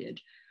period.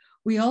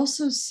 We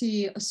also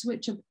see a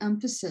switch of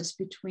emphasis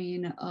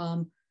between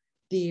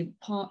the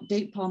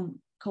date palm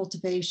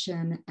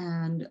cultivation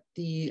and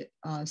the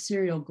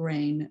cereal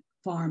grain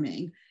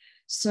farming.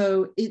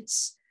 So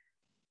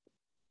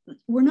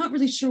we're not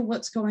really sure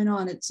what's going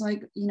on. It's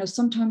like, you know,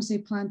 sometimes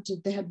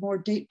they had more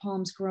date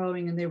palms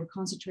growing and they were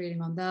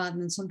concentrating on that.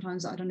 And then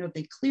sometimes, I don't know if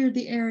they cleared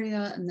the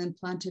area and then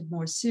planted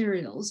more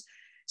cereals.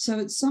 So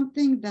it's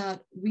something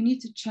that we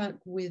need to check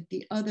with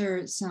the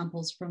other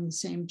samples from the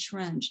same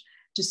trench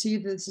to see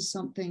if this is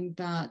something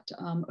that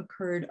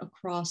occurred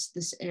across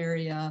this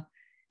area.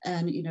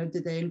 And, you know,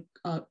 did they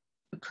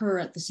occur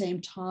at the same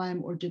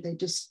time, or did they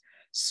just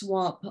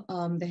swap?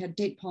 They had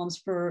date palms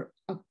for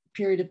a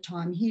period of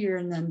time here,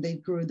 and then they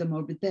grew them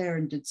over there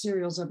and did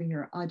cereals over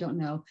here. I don't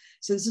know.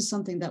 So this is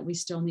something that we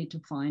still need to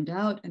find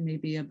out, and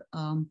maybe a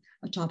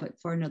topic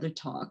for another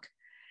talk.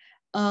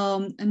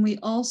 And we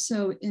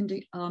also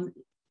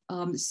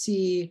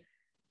see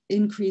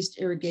increased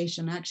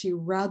irrigation, actually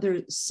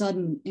rather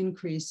sudden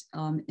increase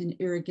in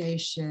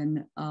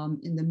irrigation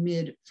in the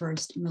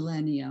mid-first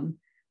millennium,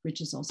 which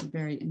is also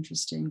very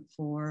interesting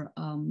for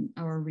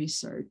our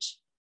research.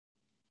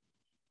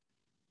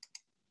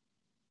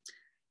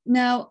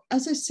 Now,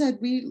 as I said,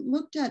 we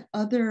looked at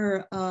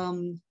other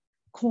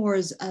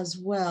cores as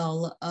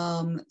well,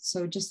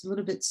 so just a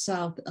little bit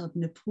south of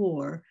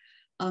Nippur.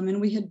 And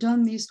we had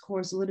done these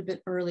cores a little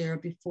bit earlier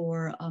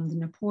before the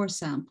Nippur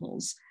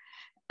samples.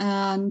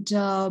 And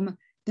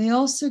they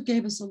also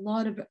gave us a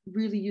lot of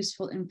really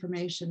useful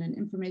information, and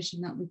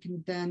information that we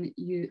can then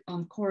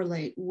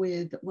correlate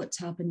with what's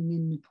happening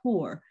in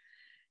Nippur.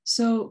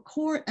 So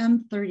core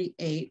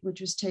M38,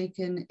 which was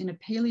taken in a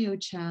paleo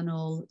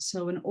channel,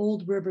 so an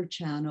old river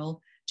channel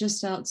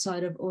just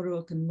outside of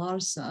Uruk and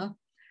Larsa,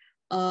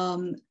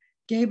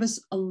 gave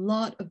us a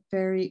lot of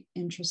very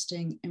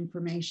interesting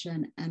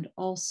information, and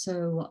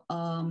also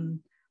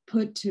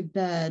put to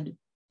bed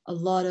a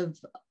lot of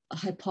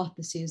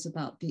hypotheses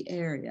about the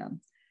area.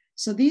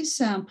 So these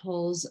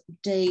samples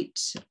date,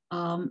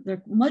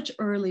 they're much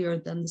earlier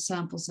than the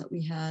samples that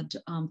we had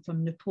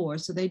from Nippur.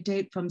 So they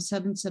date from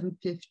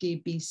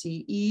 7750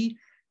 BCE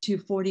to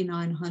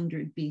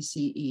 4900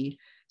 BCE.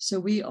 So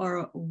we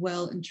are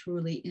well and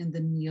truly in the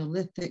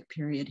Neolithic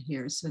period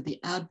here. So the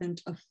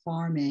advent of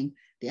farming,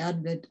 the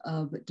advent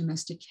of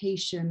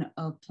domestication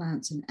of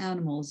plants and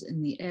animals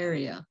in the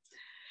area.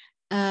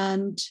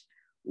 And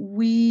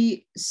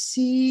we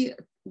see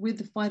with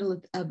the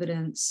phytolith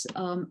evidence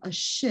a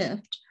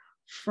shift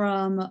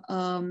from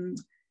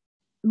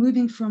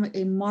moving from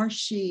a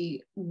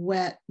marshy,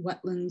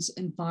 wetlands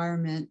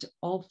environment,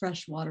 all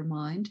freshwater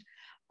mined,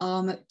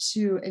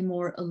 to a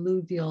more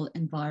alluvial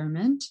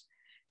environment.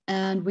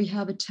 And we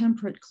have a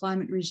temperate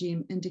climate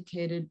regime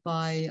indicated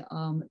by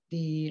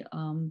the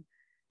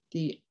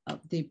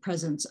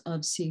presence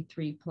of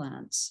C3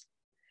 plants.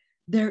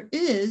 There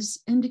is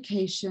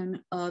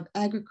indication of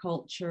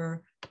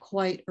agriculture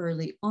quite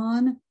early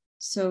on.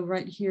 So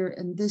right here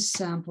in this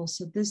sample,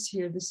 so this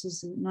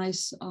is a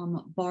nice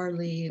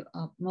barley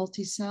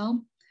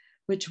multicell,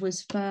 which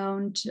was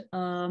found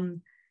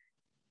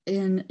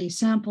in a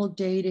sample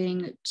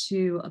dating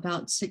to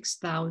about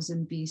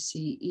 6000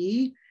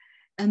 BCE.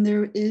 And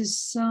there is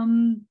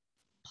some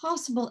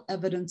possible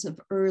evidence of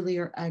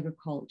earlier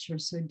agriculture,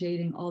 so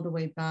dating all the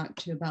way back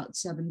to about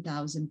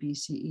 7000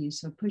 BCE,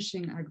 so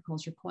pushing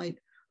agriculture quite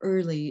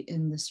early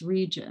in this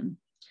region.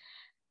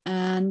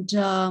 And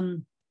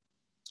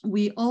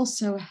we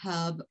also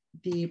have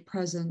the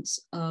presence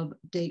of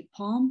date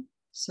palm,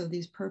 so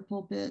these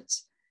purple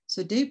bits.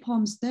 So date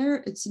palms there,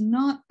 it's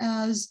not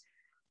as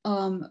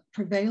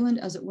prevalent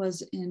as it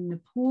was in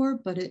Nippur,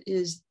 but it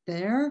is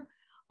there.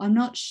 I'm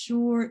not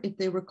sure if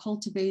they were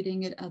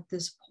cultivating it at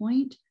this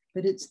point,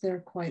 but it's there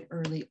quite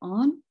early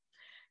on.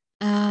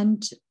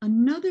 And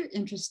another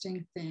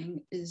interesting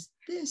thing is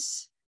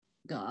this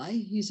guy.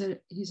 He's a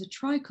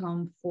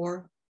trichome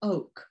for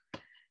oak.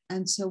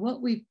 And so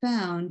what we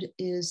found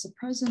is the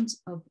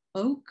presence of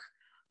oak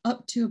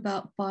up to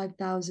about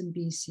 5000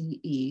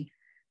 BCE.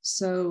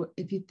 So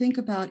if you think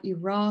about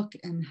Iraq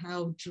and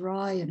how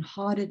dry and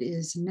hot it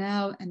is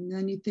now, and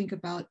then you think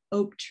about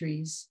oak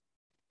trees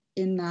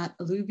in that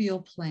alluvial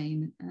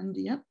plain, and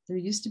yep, there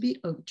used to be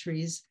oak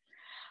trees.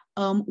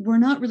 We're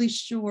not really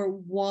sure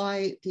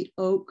why the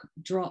oak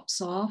drops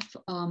off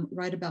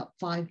right about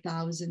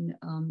 5000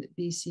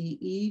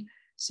 BCE.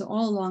 So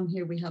all along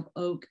here we have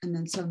oak, and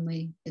then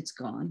suddenly it's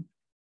gone.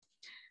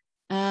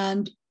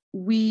 And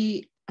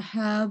we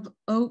have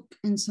oak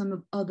in some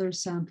of other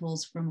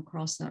samples from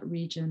across that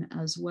region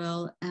as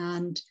well.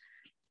 And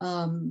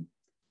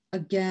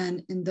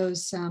again, in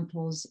those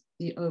samples,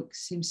 the oak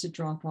seems to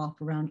drop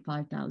off around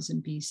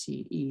 5000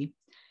 BCE.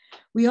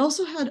 We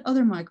also had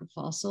other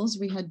microfossils.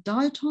 We had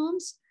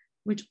diatoms,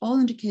 which all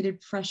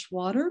indicated fresh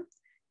water,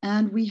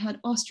 and we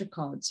had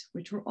ostracods,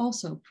 which were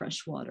also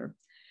freshwater.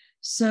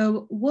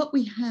 So what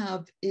we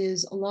have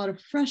is a lot of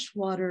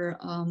freshwater,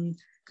 kind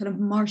of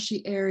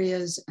marshy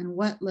areas and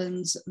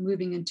wetlands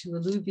moving into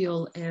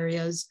alluvial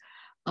areas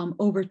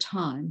over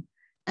time,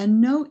 and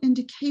no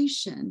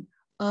indication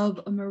of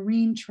a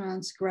marine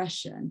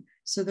transgression.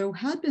 So there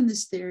had been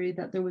this theory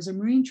that there was a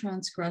marine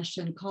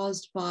transgression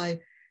caused by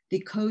the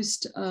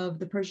coast of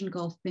the Persian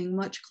Gulf being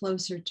much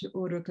closer to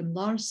Uruk and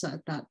Larsa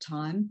at that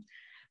time,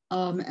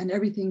 and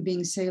everything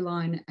being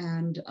saline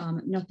and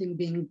nothing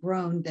being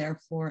grown there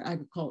for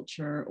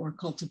agriculture or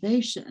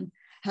cultivation.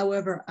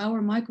 However,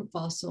 our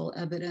microfossil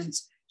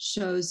evidence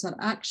shows that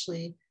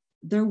actually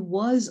there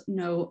was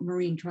no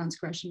marine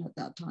transgression at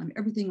that time.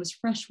 Everything was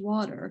fresh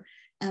water,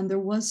 and there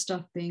was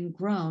stuff being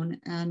grown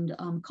and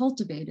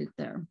cultivated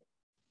there.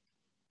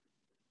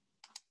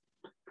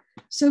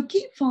 So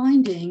key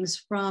findings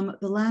from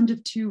the land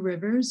of two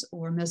rivers,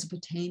 or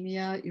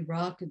Mesopotamia,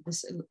 Iraq,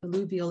 this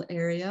alluvial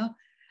area.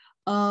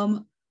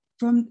 From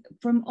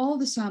all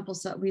the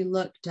samples that we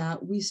looked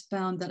at, we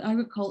found that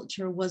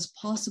agriculture was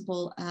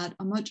possible at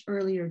a much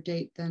earlier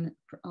date than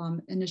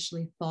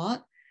initially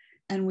thought.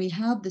 And we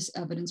have this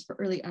evidence for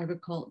early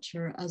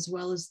agriculture, as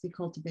well as the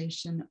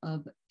cultivation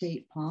of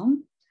date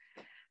palm.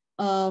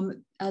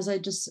 As I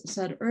just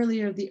said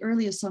earlier, the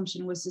early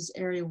assumption was this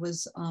area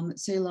was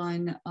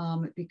saline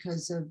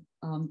because of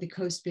the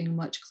coast being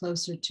much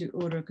closer to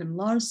Uruk and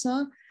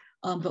Larsa,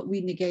 but we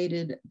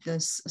negated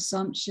this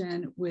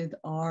assumption with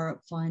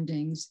our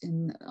findings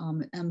in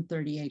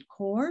M38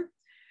 core.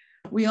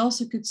 We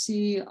also could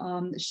see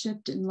a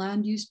shift in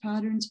land use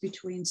patterns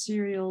between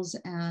cereals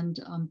and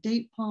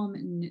date palm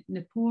in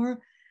Nippur,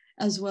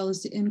 as well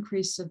as the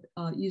increase of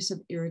use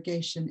of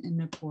irrigation in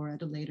Nippur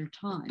at a later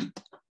time.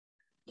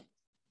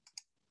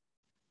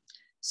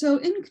 So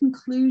in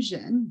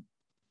conclusion,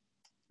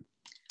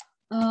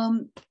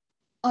 I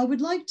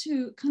would like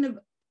to kind of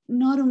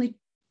not only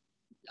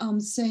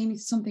saying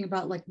something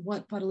about like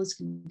what phytoliths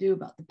can do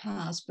about the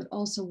past, but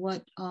also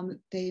what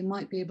they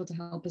might be able to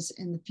help us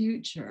in the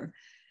future.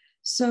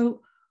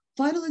 So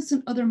phytoliths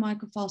and other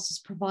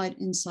microfossils provide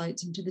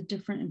insights into the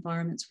different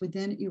environments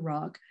within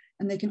Iraq,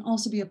 and they can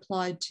also be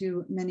applied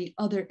to many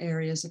other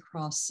areas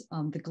across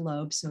the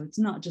globe. So it's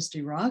not just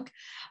Iraq,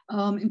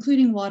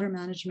 including water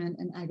management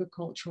and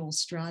agricultural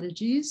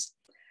strategies.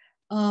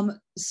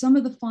 Some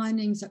of the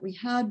findings that we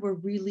had were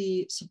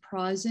really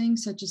surprising,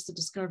 such as the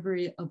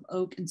discovery of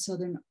oak in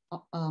southern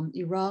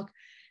Iraq,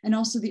 and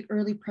also the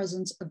early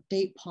presence of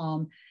date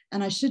palm.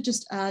 And I should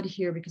just add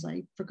here, because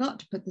I forgot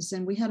to put this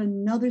in, we had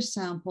another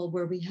sample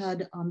where we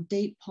had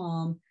date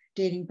palm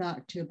dating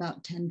back to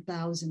about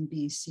 10,000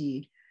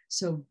 BC.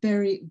 So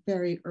very,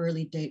 very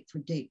early date for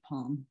date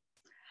palm.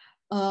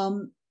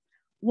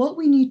 What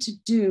we need to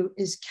do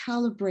is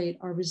calibrate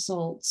our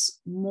results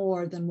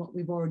more than what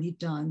we've already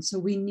done. So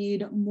we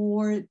need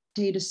more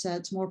data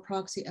sets, more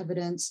proxy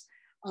evidence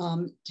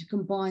to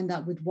combine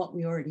that with what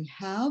we already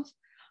have.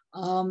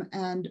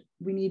 And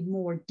we need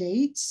more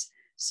dates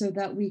so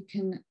that we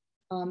can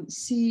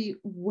see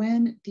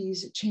when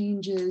these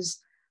changes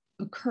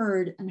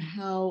occurred and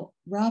how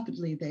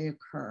rapidly they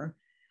occur.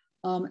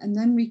 And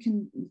then we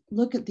can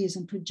look at these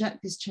and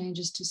project these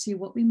changes to see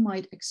what we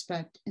might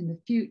expect in the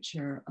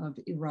future of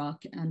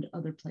Iraq and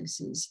other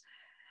places.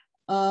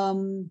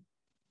 Climate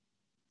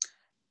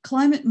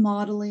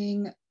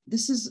modeling,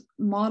 this is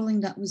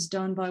modeling that was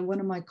done by one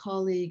of my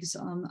colleagues,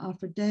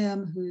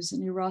 Afrodayam, who's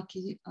an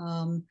Iraqi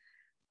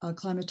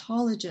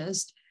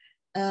climatologist.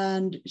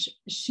 And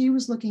she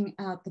was looking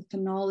at the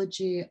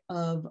phenology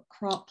of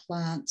crop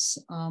plants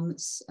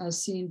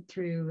as seen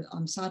through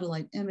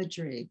satellite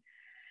imagery.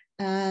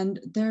 And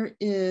there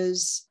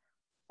is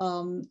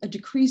a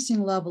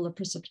decreasing level of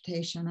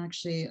precipitation,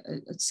 actually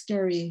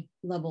scary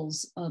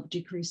levels of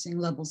decreasing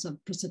levels of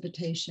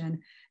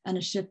precipitation, and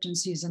a shift in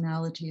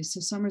seasonality.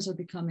 So summers are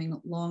becoming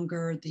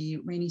longer, the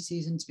rainy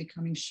season's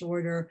becoming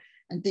shorter,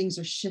 and things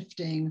are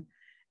shifting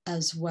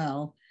as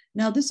well.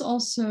 Now, this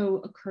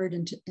also occurred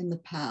in the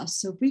past.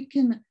 So if we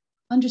can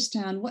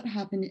understand what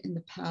happened in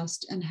the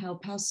past and how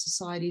past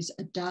societies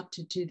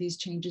adapted to these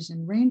changes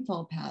in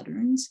rainfall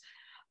patterns,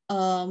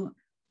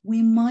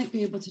 we might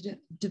be able to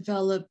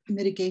develop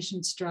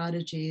mitigation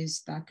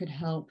strategies that could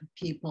help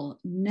people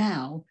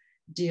now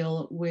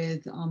deal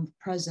with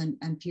present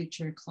and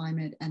future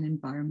climate and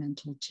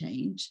environmental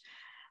change.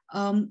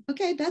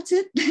 Okay, that's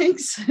it.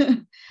 Thanks.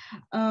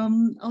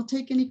 I'll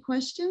take any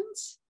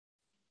questions.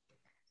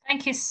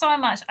 Thank you so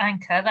much,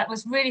 Anke. That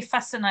was really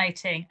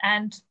fascinating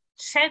and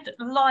shed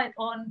light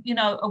on, you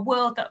know, a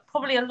world that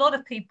probably a lot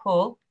of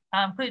people,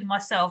 including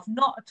myself,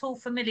 not at all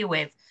familiar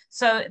with.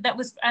 So that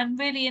was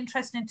really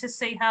interesting to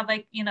see how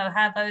they, you know,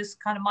 how those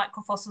kind of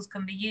microfossils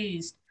can be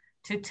used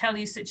to tell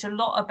you such a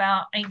lot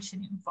about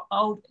ancient,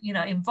 old, you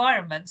know,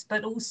 environments,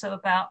 but also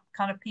about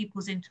kind of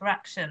people's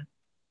interaction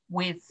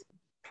with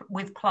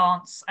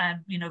plants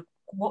and, you know,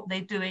 what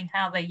they're doing,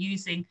 how they're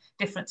using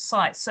different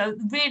sites. So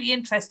really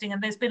interesting.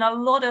 And there's been a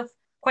lot of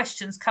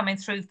questions coming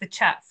through the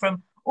chat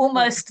from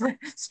almost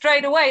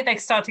straight away. They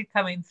started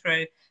coming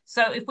through.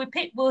 So if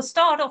we'll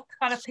start off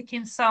kind of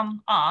picking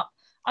some up.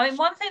 I mean,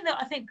 one thing that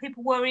I think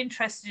people were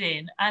interested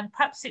in, and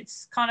perhaps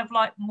it's kind of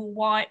like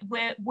more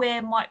where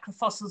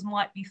microfossils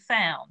might be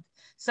found.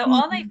 So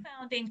are they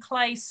found in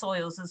clay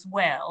soils as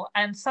well?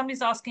 And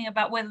somebody's asking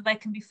about whether they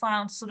can be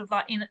found sort of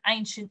like in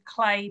ancient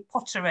clay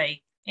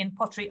pottery, in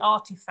pottery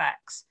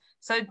artifacts.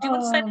 So do you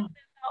want to say a little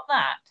bit about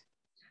that?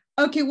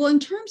 Okay, well, in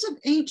terms of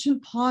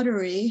ancient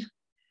pottery,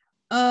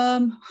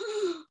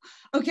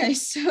 okay,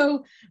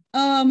 so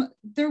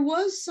there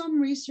was some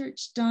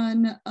research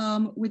done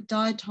with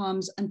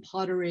diatoms and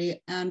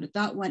pottery, and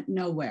that went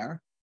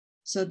nowhere.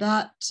 So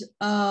that,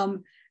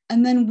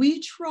 and then we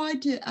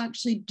tried to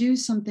actually do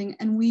something,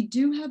 and we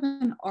do have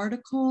an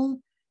article.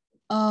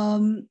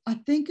 I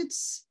think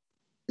it's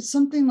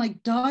something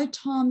like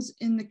diatoms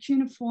in the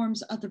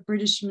cuneiforms at the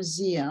British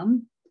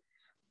Museum.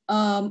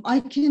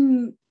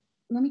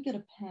 Let me get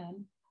a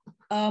pen.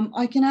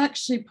 I can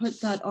actually put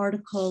that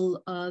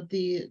article,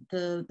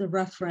 the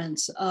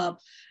reference up.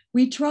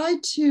 We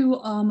tried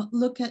to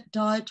look at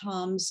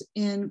diatoms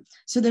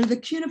so they're the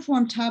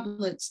cuneiform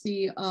tablets,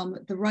 the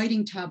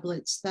writing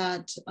tablets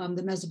that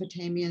the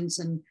Mesopotamians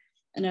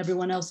and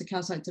everyone else, the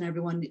Kassites and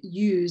everyone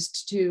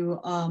used to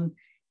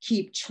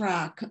keep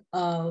track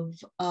of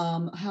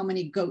how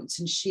many goats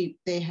and sheep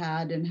they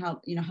had and how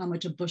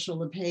much a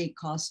bushel of hay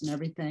cost and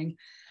everything.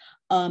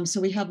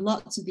 So we have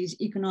lots of these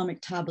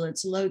economic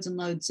tablets, loads and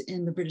loads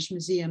in the British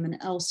Museum and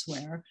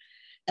elsewhere.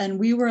 And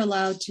we were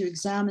allowed to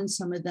examine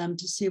some of them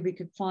to see if we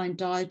could find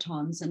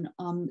diatoms and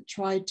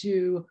try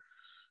to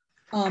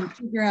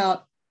figure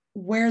out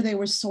where they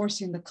were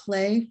sourcing the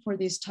clay for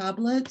these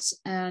tablets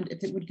and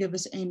if it would give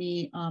us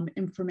any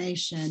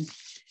information.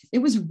 It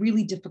was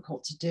really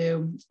difficult to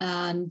do.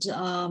 And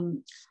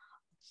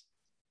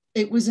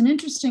it was an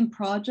interesting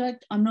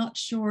project. I'm not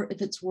sure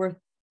if it's worth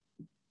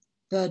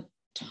the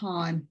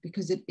time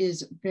because it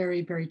is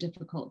very, very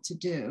difficult to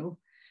do.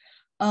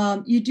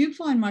 You do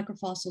find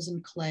microfossils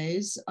in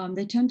clays.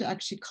 They tend to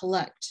actually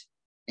collect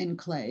in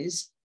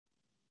clays.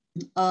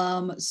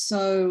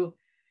 So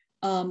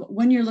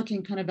when you're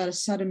looking kind of at a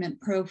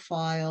sediment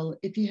profile,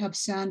 if you have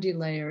sandy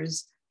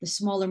layers, the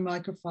smaller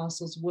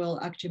microfossils will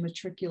actually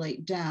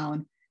matriculate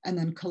down and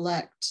then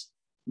collect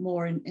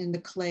more in the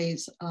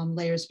clays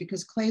layers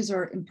because clays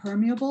are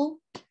impermeable.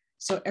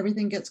 So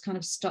everything gets kind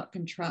of stuck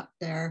and trapped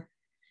there.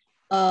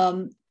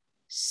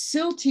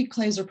 Silty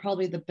clays are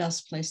probably the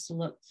best place to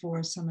look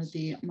for some of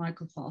the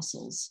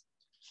microfossils.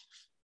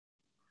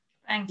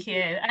 Thank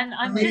you. And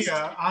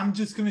I'm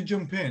just going to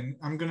jump in.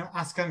 I'm going to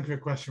ask Anke a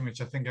question, which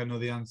I think I know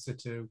the answer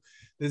to.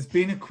 There's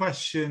been a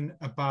question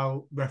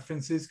about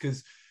references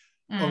because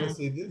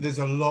obviously there's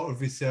a lot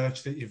of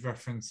research that you've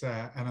referenced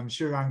there, and I'm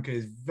sure Anke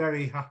is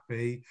very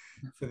happy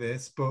for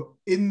this. But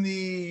in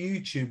the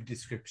YouTube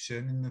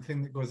description and the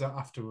thing that goes out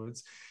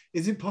afterwards,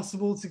 is it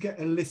possible to get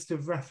a list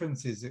of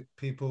references that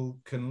people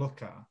can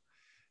look at?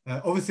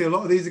 Obviously, a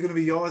lot of these are going to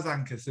be yours,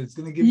 Anke, so it's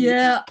going to give you...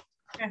 Yeah,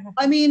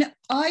 I mean,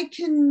 I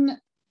can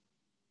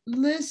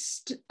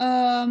list...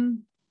 yeah,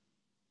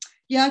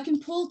 I can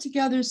pull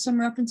together some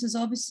references,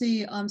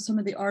 obviously some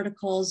of the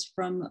articles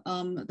from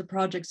the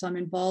projects I'm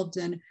involved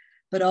in,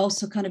 but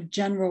also kind of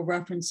general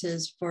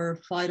references for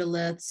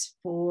phytoliths,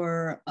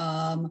 for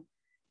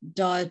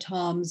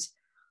diatoms.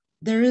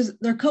 There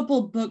are a couple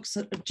of books,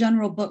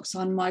 general books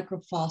on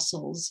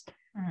microfossils.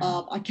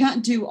 I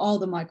can't do all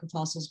the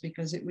microfossils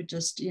because it would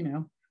just,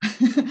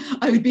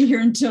 I would be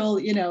here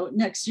until,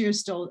 next year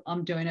still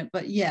doing it.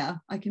 But yeah,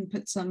 I can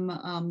put some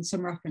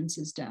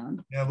references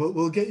down. Yeah,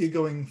 we'll get you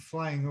going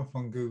flying up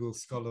on Google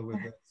Scholar with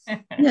this.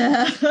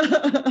 Yeah.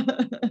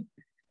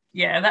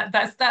 Yeah,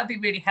 that'd be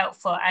really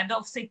helpful. And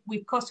obviously,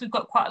 we've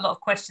got quite a lot of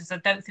questions. I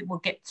don't think we'll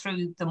get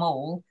through them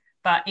all.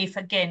 But if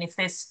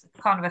there's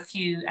kind of a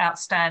few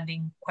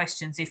outstanding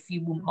questions, if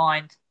you wouldn't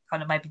mind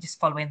kind of maybe just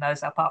following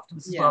those up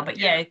afterwards as well. But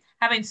yeah,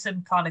 having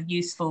some kind of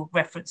useful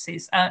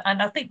references.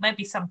 And I think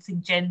maybe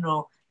something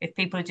general, if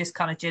people are just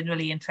kind of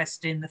generally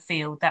interested in the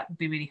field, that would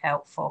be really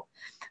helpful.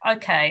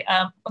 Okay,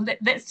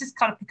 let's just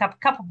kind of pick up a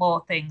couple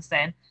more things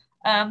then.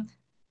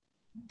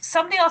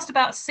 Somebody asked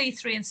about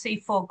C3 and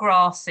C4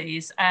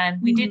 grasses, and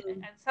we did,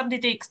 and somebody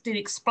did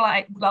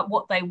explain like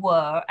what they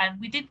were, and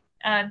we did,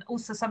 and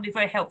also somebody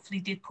very helpfully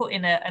did put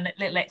in a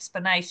little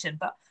explanation.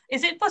 But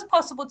is it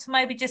possible to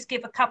maybe just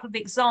give a couple of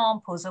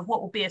examples of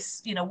what will be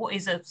what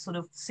is a sort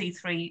of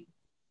C3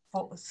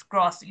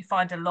 grass that you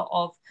find a lot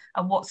of,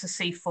 and what's a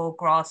C4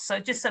 grass? So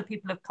just so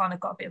people have kind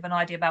of got a bit of an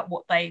idea about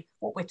what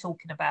we're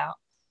talking about.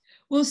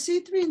 Well,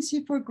 C3 and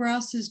C4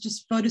 grasses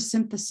just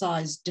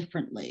photosynthesize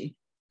differently.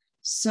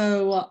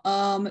 So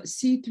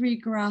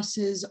C3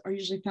 grasses are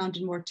usually found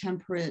in more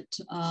temperate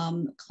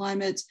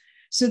climates.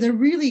 So they're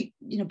really,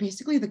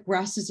 basically the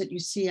grasses that you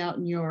see out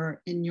in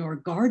your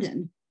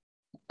garden.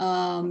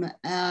 Then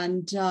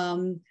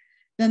the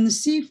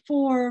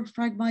C4,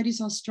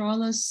 Phragmites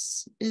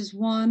australis is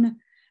one,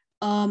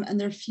 and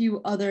there are a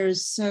few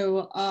others.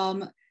 So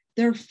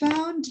they're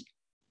found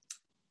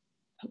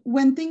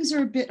when things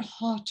are a bit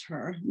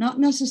hotter, not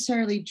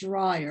necessarily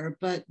drier,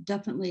 but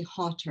definitely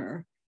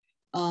hotter.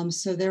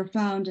 So they're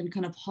found in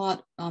kind of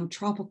hot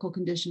tropical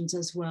conditions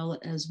as well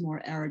as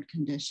more arid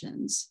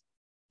conditions.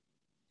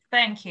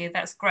 Thank you.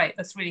 That's great.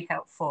 That's really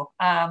helpful.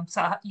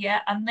 So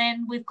yeah, and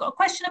then we've got a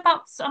question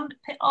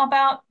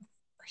about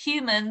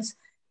humans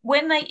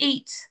when they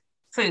eat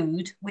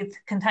food with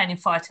containing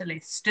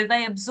phytoliths. Do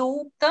they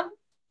absorb them?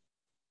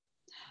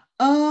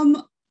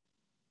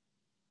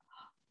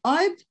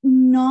 I've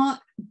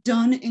not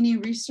done any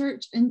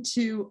research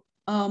into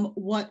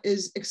what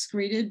is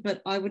excreted,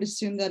 but I would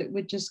assume that it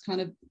would just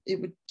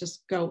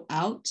go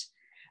out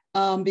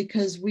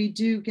because we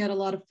do get a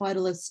lot of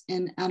phytoliths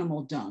in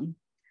animal dung.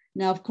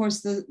 Now, of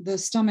course, the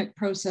stomach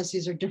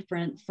processes are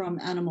different from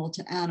animal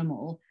to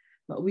animal,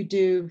 but we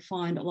do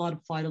find a lot of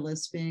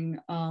phytoliths being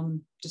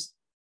just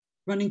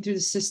running through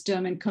the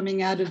system and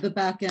coming out of the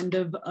back end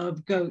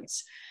of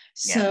goats.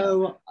 Yeah.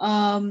 So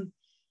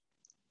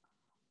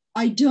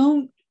I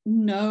don't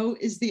know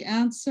is the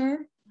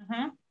answer.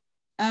 Mm-hmm.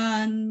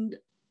 And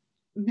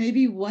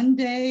maybe one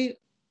day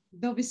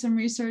there'll be some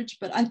research,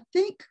 but I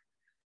think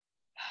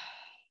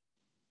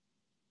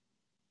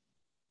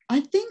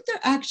there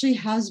actually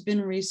has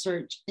been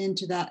research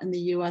into that in the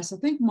US. I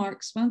think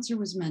Mark Spencer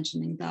was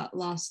mentioning that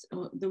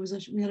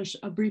we had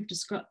a brief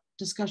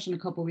discussion a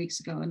couple of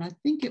weeks ago, and I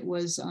think it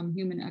was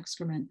human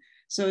excrement.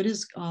 So it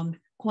is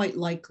quite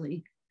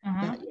likely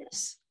that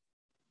yes,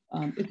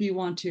 if you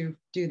want to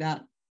do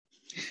that.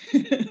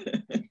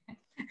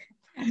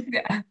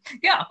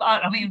 Yeah,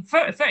 I mean,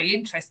 very, very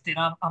interesting,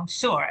 I'm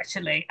sure,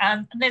 actually.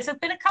 And there's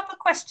been a couple of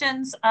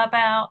questions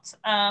about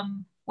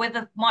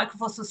whether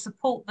microfossils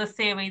support the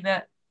theory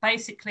that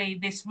basically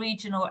this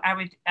regional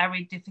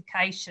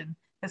aridification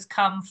has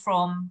come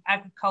from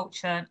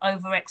agriculture and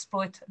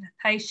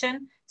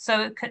overexploitation.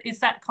 So is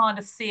that kind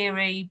of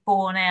theory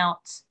borne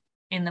out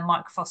in the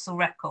microfossil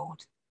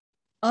record?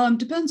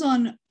 Depends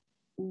on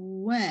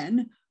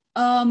when.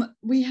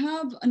 We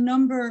have a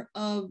number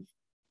of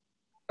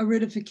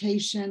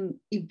aridification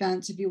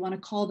events, if you want to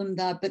call them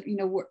that, but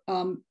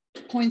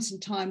points in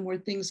time where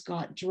things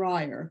got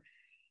drier.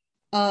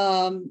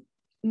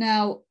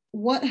 Now,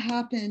 what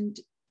happened,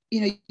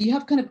 you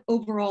have kind of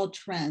overall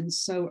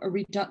trends, so a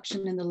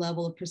reduction in the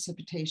level of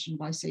precipitation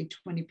by say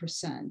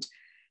 20%,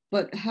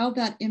 but how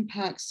that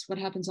impacts what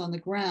happens on the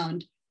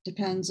ground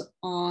depends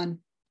on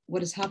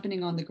what is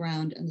happening on the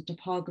ground and the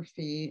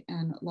topography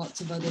and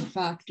lots of other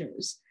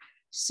factors.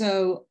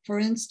 So for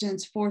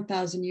instance,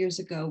 4,000 years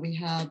ago, we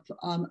have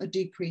a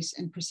decrease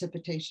in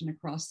precipitation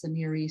across the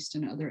Near East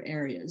and other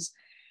areas.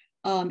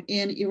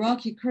 In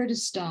Iraqi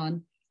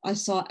Kurdistan, I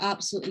saw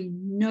absolutely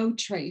no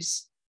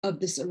trace of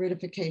this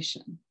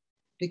aridification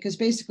because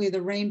basically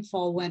the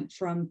rainfall went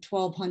from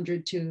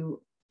 1,200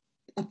 to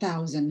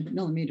 1,000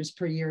 millimeters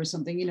per year or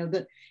something,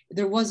 that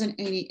there wasn't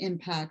any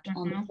impact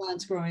on the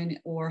plants growing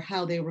or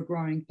how they were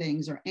growing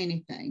things or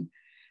anything.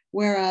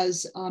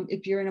 Whereas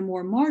if you're in a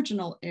more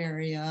marginal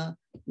area,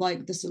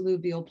 like this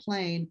alluvial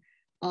plain,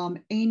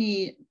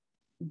 any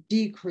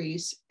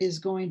decrease is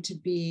going to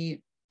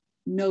be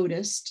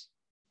noticed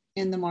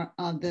in the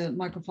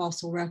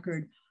microfossil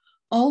record.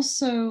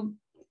 Also,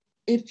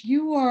 if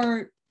you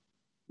are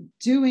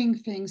doing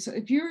things, so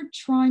if you're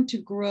trying to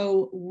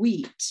grow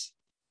wheat,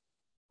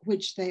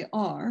 which they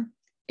are,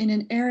 in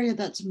an area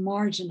that's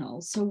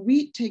marginal, so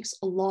wheat takes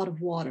a lot of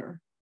water.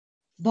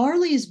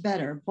 Barley is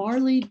better.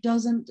 Barley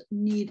doesn't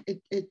need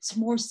it. It's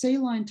more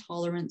saline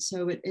tolerant,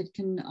 so it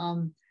can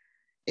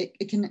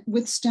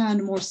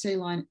withstand more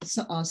saline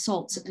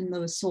salts in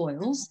those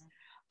soils,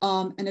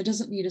 and it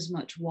doesn't need as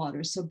much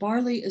water. So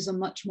barley is a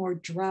much more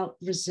drought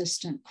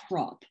resistant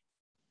crop.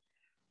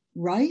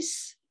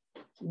 Rice,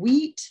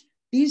 wheat,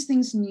 these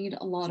things need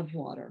a lot of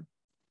water.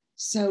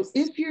 So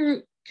if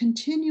you're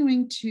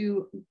continuing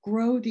to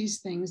grow these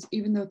things,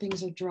 even though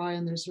things are dry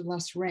and there's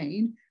less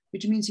rain,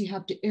 which means you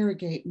have to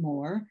irrigate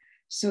more.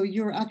 So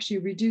you're actually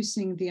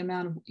reducing the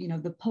amount of,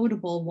 the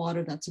potable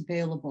water that's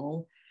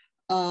available.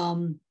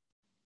 Then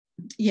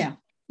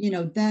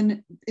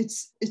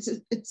it's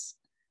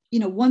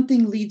one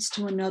thing leads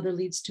to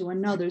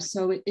another.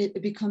 So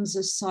it becomes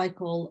a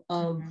cycle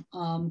of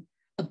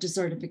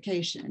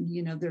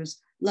desertification.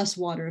 There's less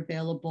water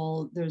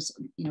available. There's,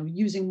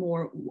 using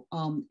more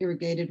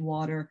irrigated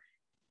water,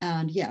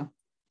 and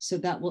so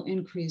that will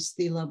increase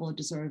the level of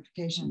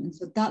desertification. And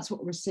so that's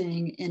what we're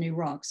seeing in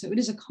Iraq. So it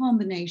is a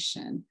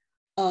combination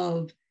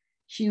of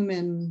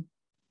human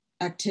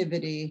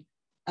activity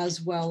as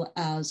well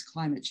as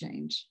climate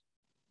change.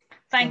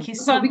 Thank you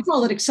so much. We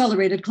call it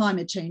accelerated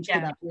climate change for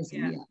that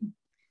reason.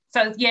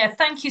 So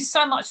thank you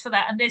so much for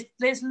that. And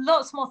there's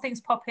lots more things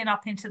popping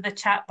up into the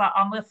chat, but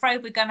I'm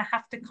afraid we're going to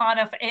have to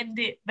kind of end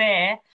it there.